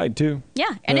long ride too.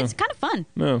 Yeah, and Yeah. it's kind of fun.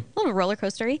 Yeah. A little roller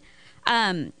coastery.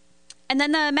 And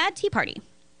then the Mad Tea Party.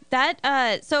 That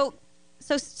so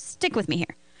stick with me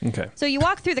here. Okay. So you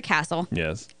walk through the castle,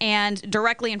 Yes. and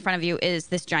directly in front of you is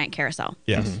this giant carousel.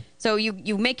 Yes. So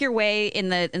you make your way in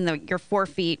the your 4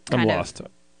 feet I'm kind of lost.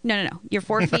 No. Your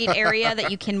 4 feet area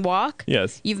that you can walk.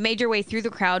 Yes. You've made your way through the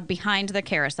crowd behind the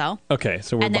carousel. Okay,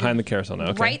 so we're And then behind the carousel now.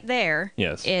 Okay. Right there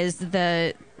Yes. is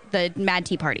the Mad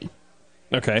Tea Party.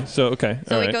 Okay. So okay.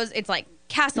 So all it right. goes. It's like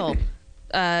castle,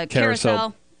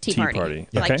 carousel, tea party. Okay.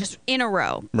 Like just in a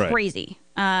row. Right. Crazy.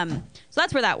 So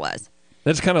that's where that was.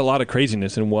 That's kind of a lot of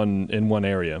craziness in one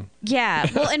area. Yeah.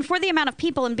 Well, and for the amount of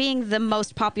people and being the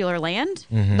most popular land,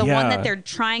 the one Yeah. that they're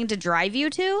trying to drive you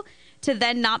to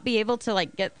then not be able to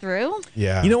like get through.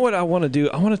 Yeah. You know what I want to do?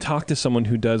 I want to talk to someone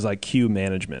who does like queue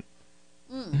management.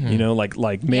 You know, like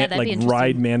that'd be interesting.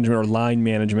 ride management or line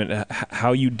management,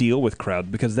 how you deal with crowds,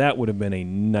 because that would have been a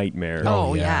nightmare.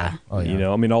 Oh, yeah. Oh, yeah. You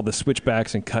know, I mean, all the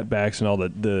switchbacks and cutbacks and all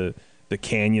the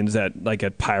canyons that, like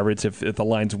at Pirates, if the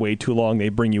line's way too long, they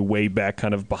bring you way back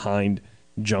kind of behind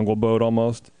Jungle Boat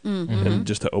almost. And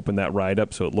just to open that ride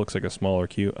up so it looks like a smaller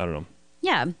queue. I don't know.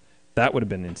 Yeah. That would have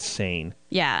been insane.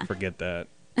 Yeah. Forget that.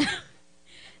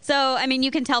 So, I mean,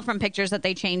 you can tell from pictures that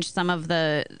they changed some of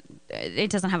the. It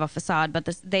doesn't have a facade, but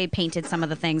they painted some of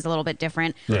the things a little bit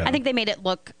different. Yeah. I think they made it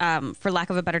look, for lack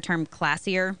of a better term,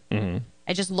 classier. Mm-hmm.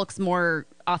 It just looks more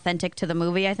authentic to the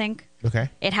movie, I think. Okay.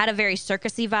 It had a very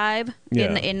circusy vibe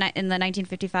Yeah. in the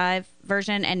 1955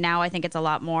 version, and now I think it's a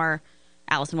lot more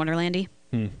Alice in Wonderlandy.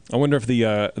 I wonder if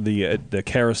the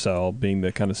carousel being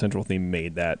the kind of central theme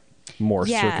made that more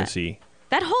circusy.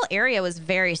 That whole area was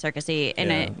very circusy.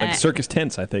 Like circus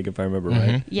tents, I think, if I remember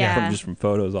right. Yeah. From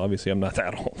photos, obviously, I'm not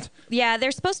that old. Yeah,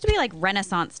 they're supposed to be like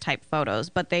Renaissance type photos,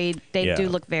 but they do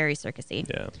look very circusy.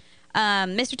 Yeah.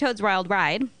 Mr. Toad's Wild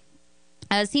Ride.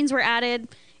 Scenes were added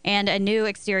and a new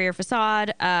exterior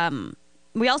facade.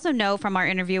 We also know from our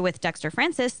interview with Dexter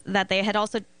Francis that they had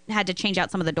also had to change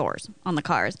out some of the doors on the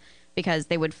cars because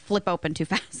they would flip open too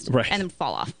fast and then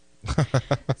fall off.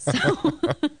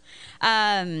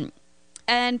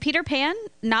 And Peter Pan,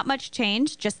 not much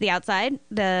change, just the outside.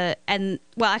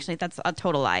 Actually, that's a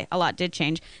total lie. A lot did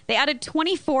change. They added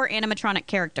 24 animatronic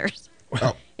characters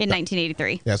in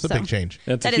 1983. Yeah, it's a big change.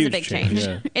 That is a big change.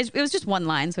 Yeah. It was just one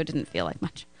line, so it didn't feel like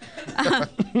much.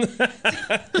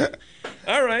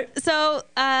 All right. So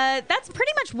that's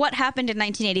pretty much what happened in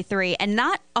 1983, and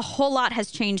not a whole lot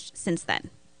has changed since then.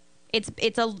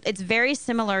 It's very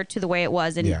similar to the way it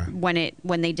was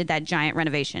when they did that giant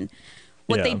renovation.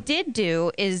 What they did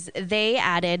do is they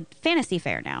added Fantasy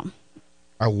Fair now.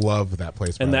 I love that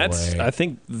place. And by that's the way. I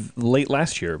think late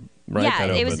last year, right? Yeah,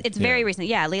 it's very recent.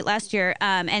 Yeah, late last year.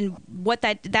 And what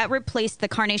that replaced the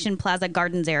Carnation Plaza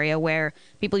Gardens area where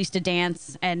people used to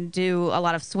dance and do a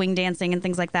lot of swing dancing and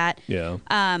things like that. Yeah.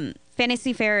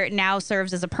 Fantasy Fair now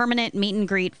serves as a permanent meet and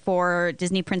greet for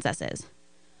Disney princesses.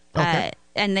 Okay.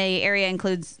 And the area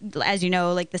includes, as you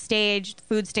know, like the stage,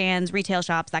 food stands, retail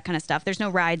shops, that kind of stuff. There's no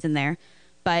rides in there,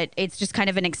 but it's just kind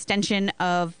of an extension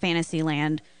of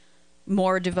Fantasyland,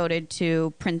 more devoted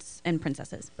to prince and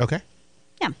princesses. Okay.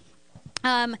 Yeah.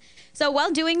 So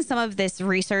while doing some of this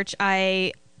research,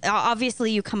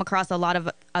 obviously you come across a lot of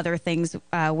other things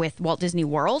with Walt Disney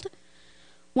World.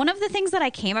 One of the things that I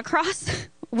came across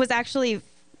was actually...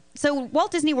 So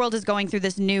Walt Disney World is going through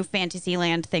this new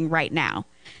Fantasyland thing right now.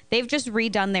 They've just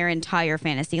redone their entire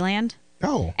Fantasyland.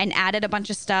 Oh. And added a bunch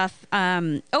of stuff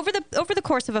over the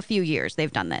course of a few years. They've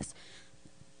done this,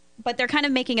 but they're kind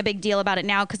of making a big deal about it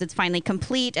now because it's finally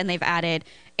complete. And they've added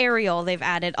Ariel. They've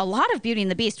added a lot of Beauty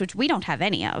and the Beast, which we don't have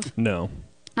any of. No.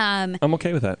 I'm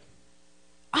okay with that.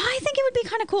 I think it would be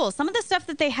kind of cool. Some of the stuff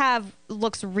that they have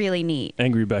looks really neat.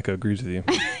 Angry Becca agrees with you.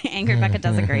 Angry Becca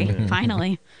does agree.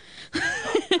 Finally.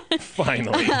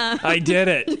 Finally. I did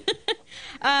it.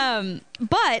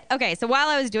 But, okay, so while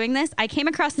I was doing this, I came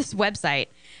across this website.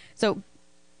 So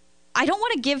I don't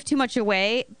want to give too much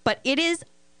away, but it is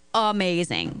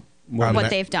amazing what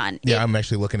they've done. Yeah, I'm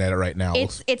actually looking at it right now.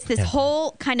 It's this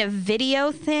whole kind of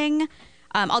video thing.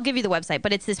 I'll give you the website,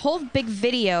 but it's this whole big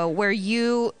video where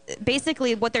you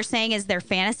basically what they're saying is their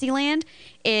Fantasyland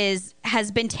has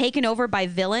been taken over by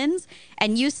villains,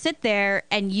 and you sit there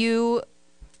and you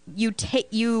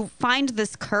find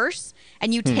this curse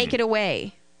and you take it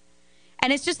away.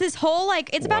 And it's just this whole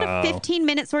it's about a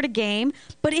 15-minute sort of game,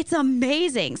 but it's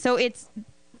amazing. So it's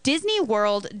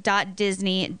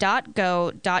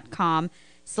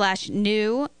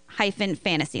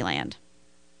disneyworld.disney.go.com/new-fantasyland.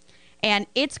 And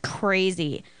it's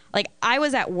crazy. Like, I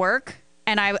was at work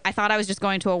and I thought I was just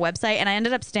going to a website, and I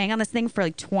ended up staying on this thing for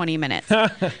like 20 minutes. I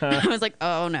was like,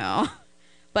 oh no.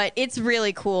 But it's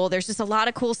really cool. There's just a lot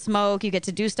of cool smoke. You get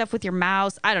to do stuff with your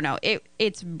mouse. I don't know.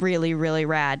 It's really, really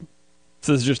rad.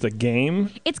 So it's just a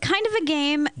game? It's kind of a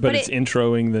game. But it's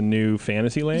introing the new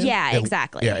Fantasyland? Yeah,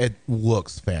 exactly. Yeah, it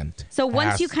looks fantastic. So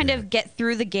once you kind of get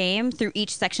through the game, through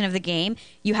each section of the game,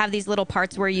 you have these little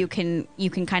parts where you can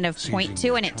kind of point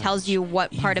to, and it tells you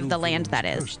what part of the land that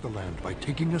is. Cursed the land by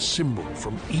taking a symbol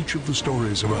from each of the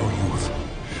stories of our youth.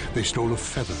 They stole a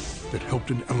feather that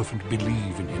helped an elephant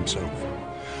believe in himself,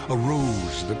 a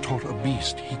rose that taught a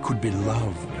beast he could be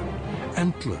loved,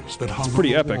 antlers that hung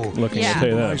pretty on the epic wall, looking, I'll tell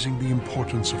you that. symbolizing the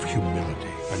importance of humility,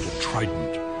 and a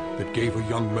trident that gave a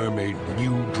young mermaid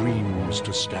new dreams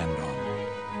to stand on.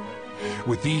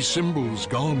 With these symbols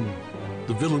gone,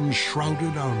 the villains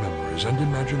shrouded our memories and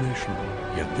imagination.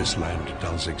 Yet this land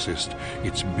does exist.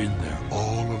 It's been there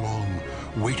all along,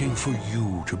 waiting for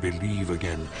you to believe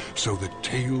again, so that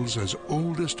tales as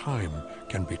old as time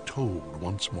can be told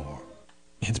once more.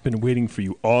 It's been waiting for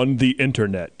you on the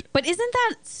internet. But isn't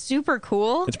that super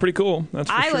cool? It's pretty cool. That's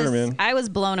for sure, man. I was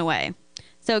blown away.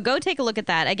 So go take a look at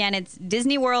that. Again, it's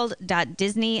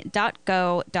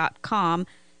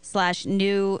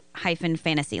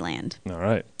disneyworld.disney.go.com/new-fantasyland. All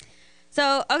right.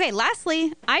 So, okay,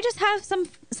 lastly, I just have some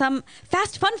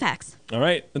fast fun facts. All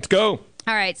right, let's go.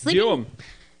 All right,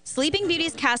 Sleeping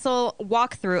Beauty's castle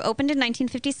walkthrough opened in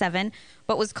 1957,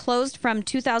 but was closed from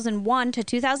 2001 to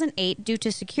 2008 due to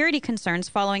security concerns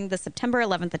following the September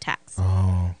 11th attacks.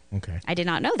 Oh, okay. I did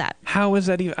not know that. How is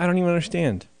that even? I don't even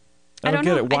understand. I don't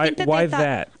know. get it. I think Why they thought,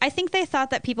 that? I think they thought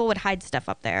that people would hide stuff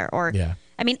up there. Or, Yeah.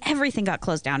 I mean, everything got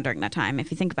closed down during that time,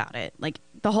 if you think about it. Like,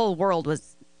 the whole world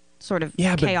was sort of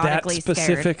Yeah, but that chaotically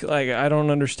specific, scared. like, I don't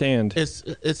understand. It's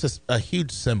a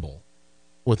huge symbol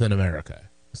within America.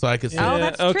 So I could see Oh, it.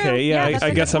 that's true. Okay, Yeah, yeah, that's I a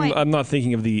good guess point. I'm not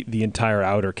thinking of the entire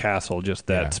outer castle, just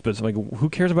that Yeah. specific. Like, who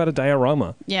cares about a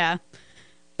diorama? Yeah.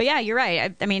 But yeah, you're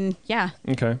right. I mean, yeah.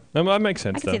 Okay, that makes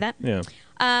sense. I can see though. that.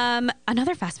 Yeah.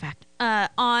 Another fast fact.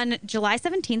 On July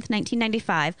 17th,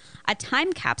 1995, a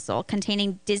time capsule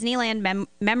containing Disneyland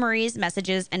memories,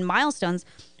 messages, and milestones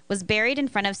was buried in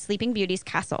front of Sleeping Beauty's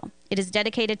castle. It is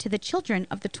dedicated to the children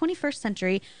of the 21st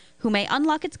century who may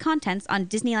unlock its contents on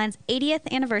Disneyland's 80th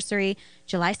anniversary,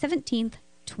 July 17th,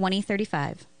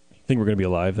 2035. Think we're gonna be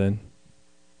alive then?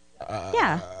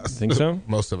 Yeah. Think so?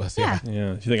 Most of us, Yeah. yeah. Yeah.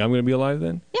 You think I'm gonna be alive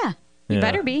then? Yeah. You Yeah.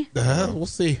 better be. We'll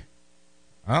see.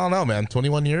 I don't know, man.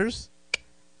 21 years?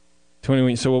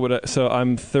 21. So what would I? So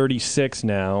I'm 36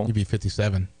 now. You'd be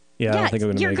 57. Yeah, I don't think I'm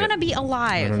gonna you're make gonna it. be I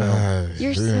alive. don't know.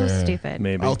 You're so stupid.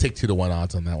 Maybe. I'll take 2-1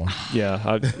 odds on that one.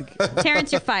 Yeah.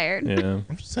 Terrence, you're fired. Yeah.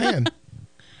 I'm just saying.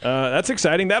 That's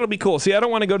exciting. That'll be cool. See, I don't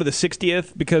want to go to the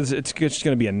 60th because it's just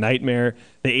going to be a nightmare.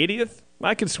 The 80th,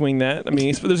 I could swing that. I mean,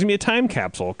 there's going to be a time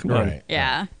capsule. Come on. Right.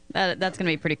 Yeah, that's going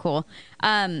to be pretty cool.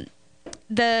 And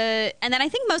then I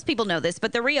think most people know this,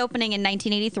 but the reopening in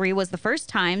 1983 was the first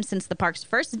time since the park's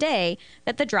first day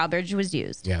that the drawbridge was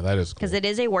used. Yeah, that is cool. Because it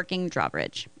is a working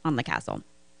drawbridge on the castle.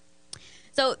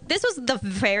 So this was the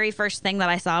very first thing that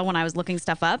I saw when I was looking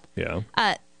stuff up. Yeah.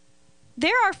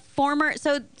 There are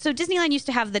so Disneyland used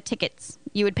to have the tickets.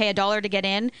 You would pay $1 to get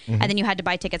in, and then you had to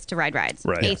buy tickets to ride rides.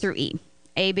 Right. A Yes. through E.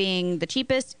 A being the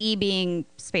cheapest, E being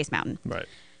Space Mountain. Right.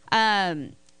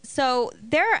 So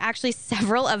there are actually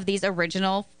several of these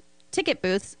original ticket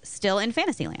booths still in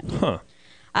Fantasyland.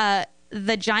 Huh.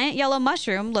 The giant yellow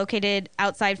mushroom located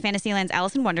outside Fantasyland's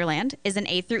Alice in Wonderland is an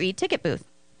A through E ticket booth.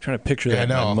 Trying to picture Yeah,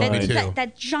 that I in know. my Me mind. too.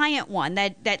 That giant one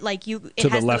that like you it To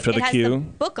the has left of it the has queue?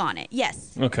 book on it.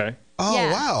 Yes. Okay. Oh,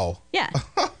 Yeah. wow. Yeah.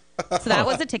 So that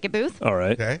was a ticket booth. All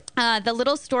right. Okay. The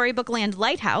Little Storybook Land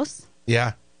Lighthouse.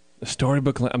 Yeah. The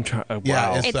storybook. I'm trying.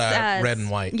 Yeah, Wow. it's red and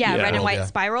white. Yeah, Yeah. red and white Yeah.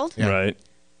 spiraled Yeah. Right.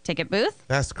 ticket booth.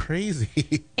 That's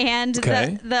crazy. And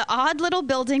Okay. the odd little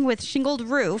building with shingled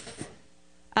roof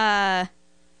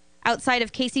outside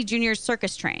of Casey Jr.'s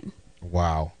circus train.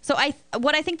 Wow. So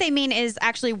what I think they mean is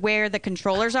actually where the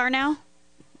controllers are now.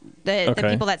 The Okay.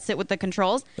 people that sit with the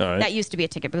controls. All right. That used to be a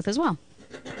ticket booth as well.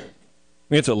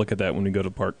 We have to look at that when we go to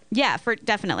the park. Yeah, for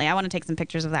definitely. I want to take some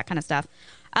pictures of that kind of stuff.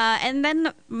 And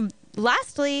then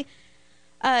lastly,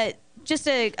 just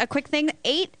a quick thing.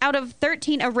 8 out of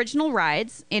 13 original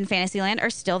rides in Fantasyland are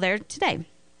still there today.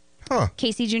 Huh.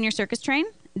 Casey Jr. Circus Train,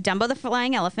 Dumbo the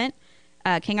Flying Elephant,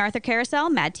 King Arthur Carousel,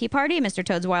 Mad Tea Party, Mr.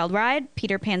 Toad's Wild Ride,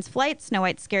 Peter Pan's Flight, Snow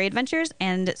White's Scary Adventures,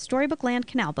 and Storybook Land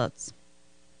Canal Boats.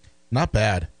 Not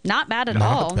bad. Not bad at Not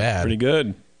all. bad. Pretty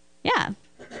good. Yeah.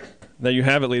 There you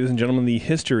have it, ladies and gentlemen. The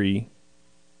history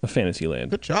of Fantasyland.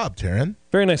 Good job, Taryn.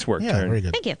 Very nice work, Yeah, Taryn. very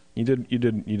good. Thank you. You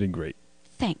did great.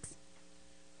 Thanks.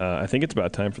 I think it's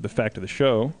about time for the fact of the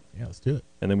show, Yeah, let's do it.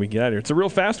 and then we get out of here. It's a real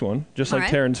fast one, just All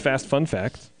like right. Taryn's fast fun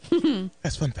facts.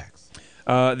 That's fun facts.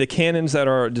 The cannons that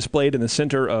are displayed in the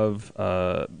center of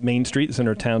Main Street, the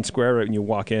center of Town Square, right when you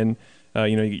walk in,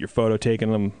 you get your photo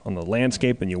taken on the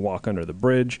landscape, and you walk under the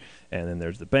bridge, and then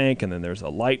there's the bank, and then there's a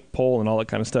light pole and all that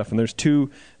kind of stuff. And there's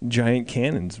 2 giant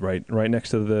cannons right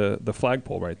next to the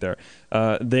flagpole right there.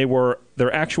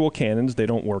 They're actual cannons. They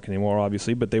don't work anymore,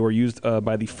 obviously, but they were used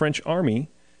by the French Army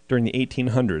during the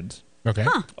 1800s, Okay.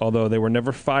 although they were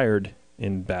never fired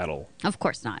in battle. Of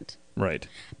course not. Right.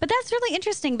 But that's really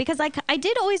interesting because I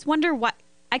did always wonder why.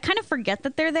 I kind of forget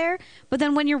that they're there, but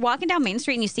then when you're walking down Main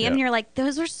Street and you see them, Yeah. you're like,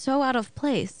 those are so out of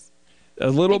place. A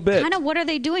little bit. Kind of, what are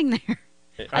they doing there?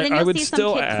 And then I you'll would see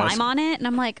still some kid ask. climb on it, and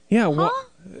I'm like, Yeah, huh?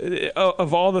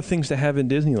 of all the things to have in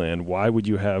Disneyland, why would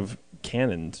you have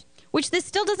cannons? Which this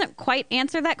still doesn't quite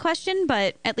answer that question,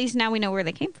 but at least now we know where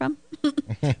they came from.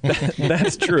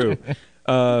 That's true.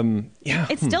 Yeah.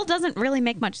 It still doesn't really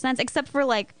make much sense, except for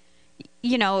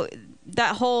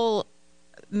that whole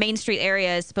Main Street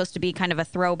area is supposed to be kind of a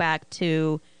throwback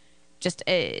to just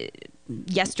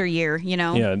yesteryear,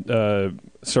 Yeah,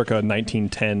 circa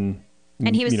 1910.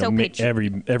 And he was so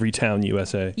every town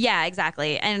USA. Yeah,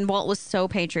 exactly. And Walt was so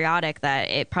patriotic that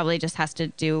it probably just has to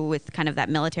do with kind of that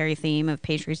military theme of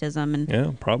patriotism. And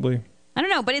Yeah, probably. I don't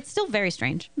know, but it's still very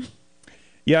strange.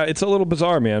 Yeah, it's a little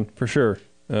bizarre, man, for sure.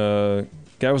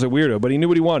 Guy was a weirdo, but he knew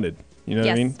what he wanted. You know what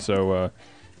I Yes. mean? So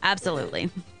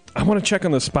Absolutely. I want to check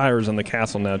on the spires on the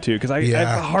castle now too, because I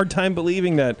have a hard time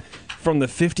believing that from the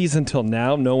 50s until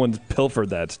now, no one's pilfered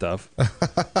that stuff.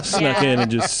 Snuck in and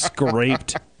just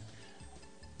scraped.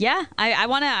 Yeah, I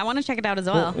wanna check it out as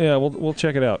well. We'll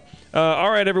check it out. All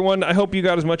right, everyone. I hope you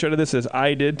got as much out of this as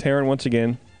I did. Taryn, once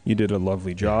again, you did a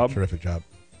lovely job. Yeah, terrific job.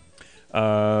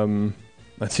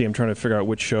 Let's see. I'm trying to figure out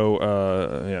which show.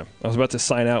 I was about to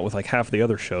sign out with like half the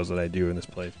other shows that I do in this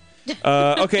place.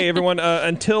 Okay, everyone.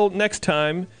 Until next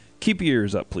time, keep your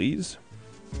ears up, please.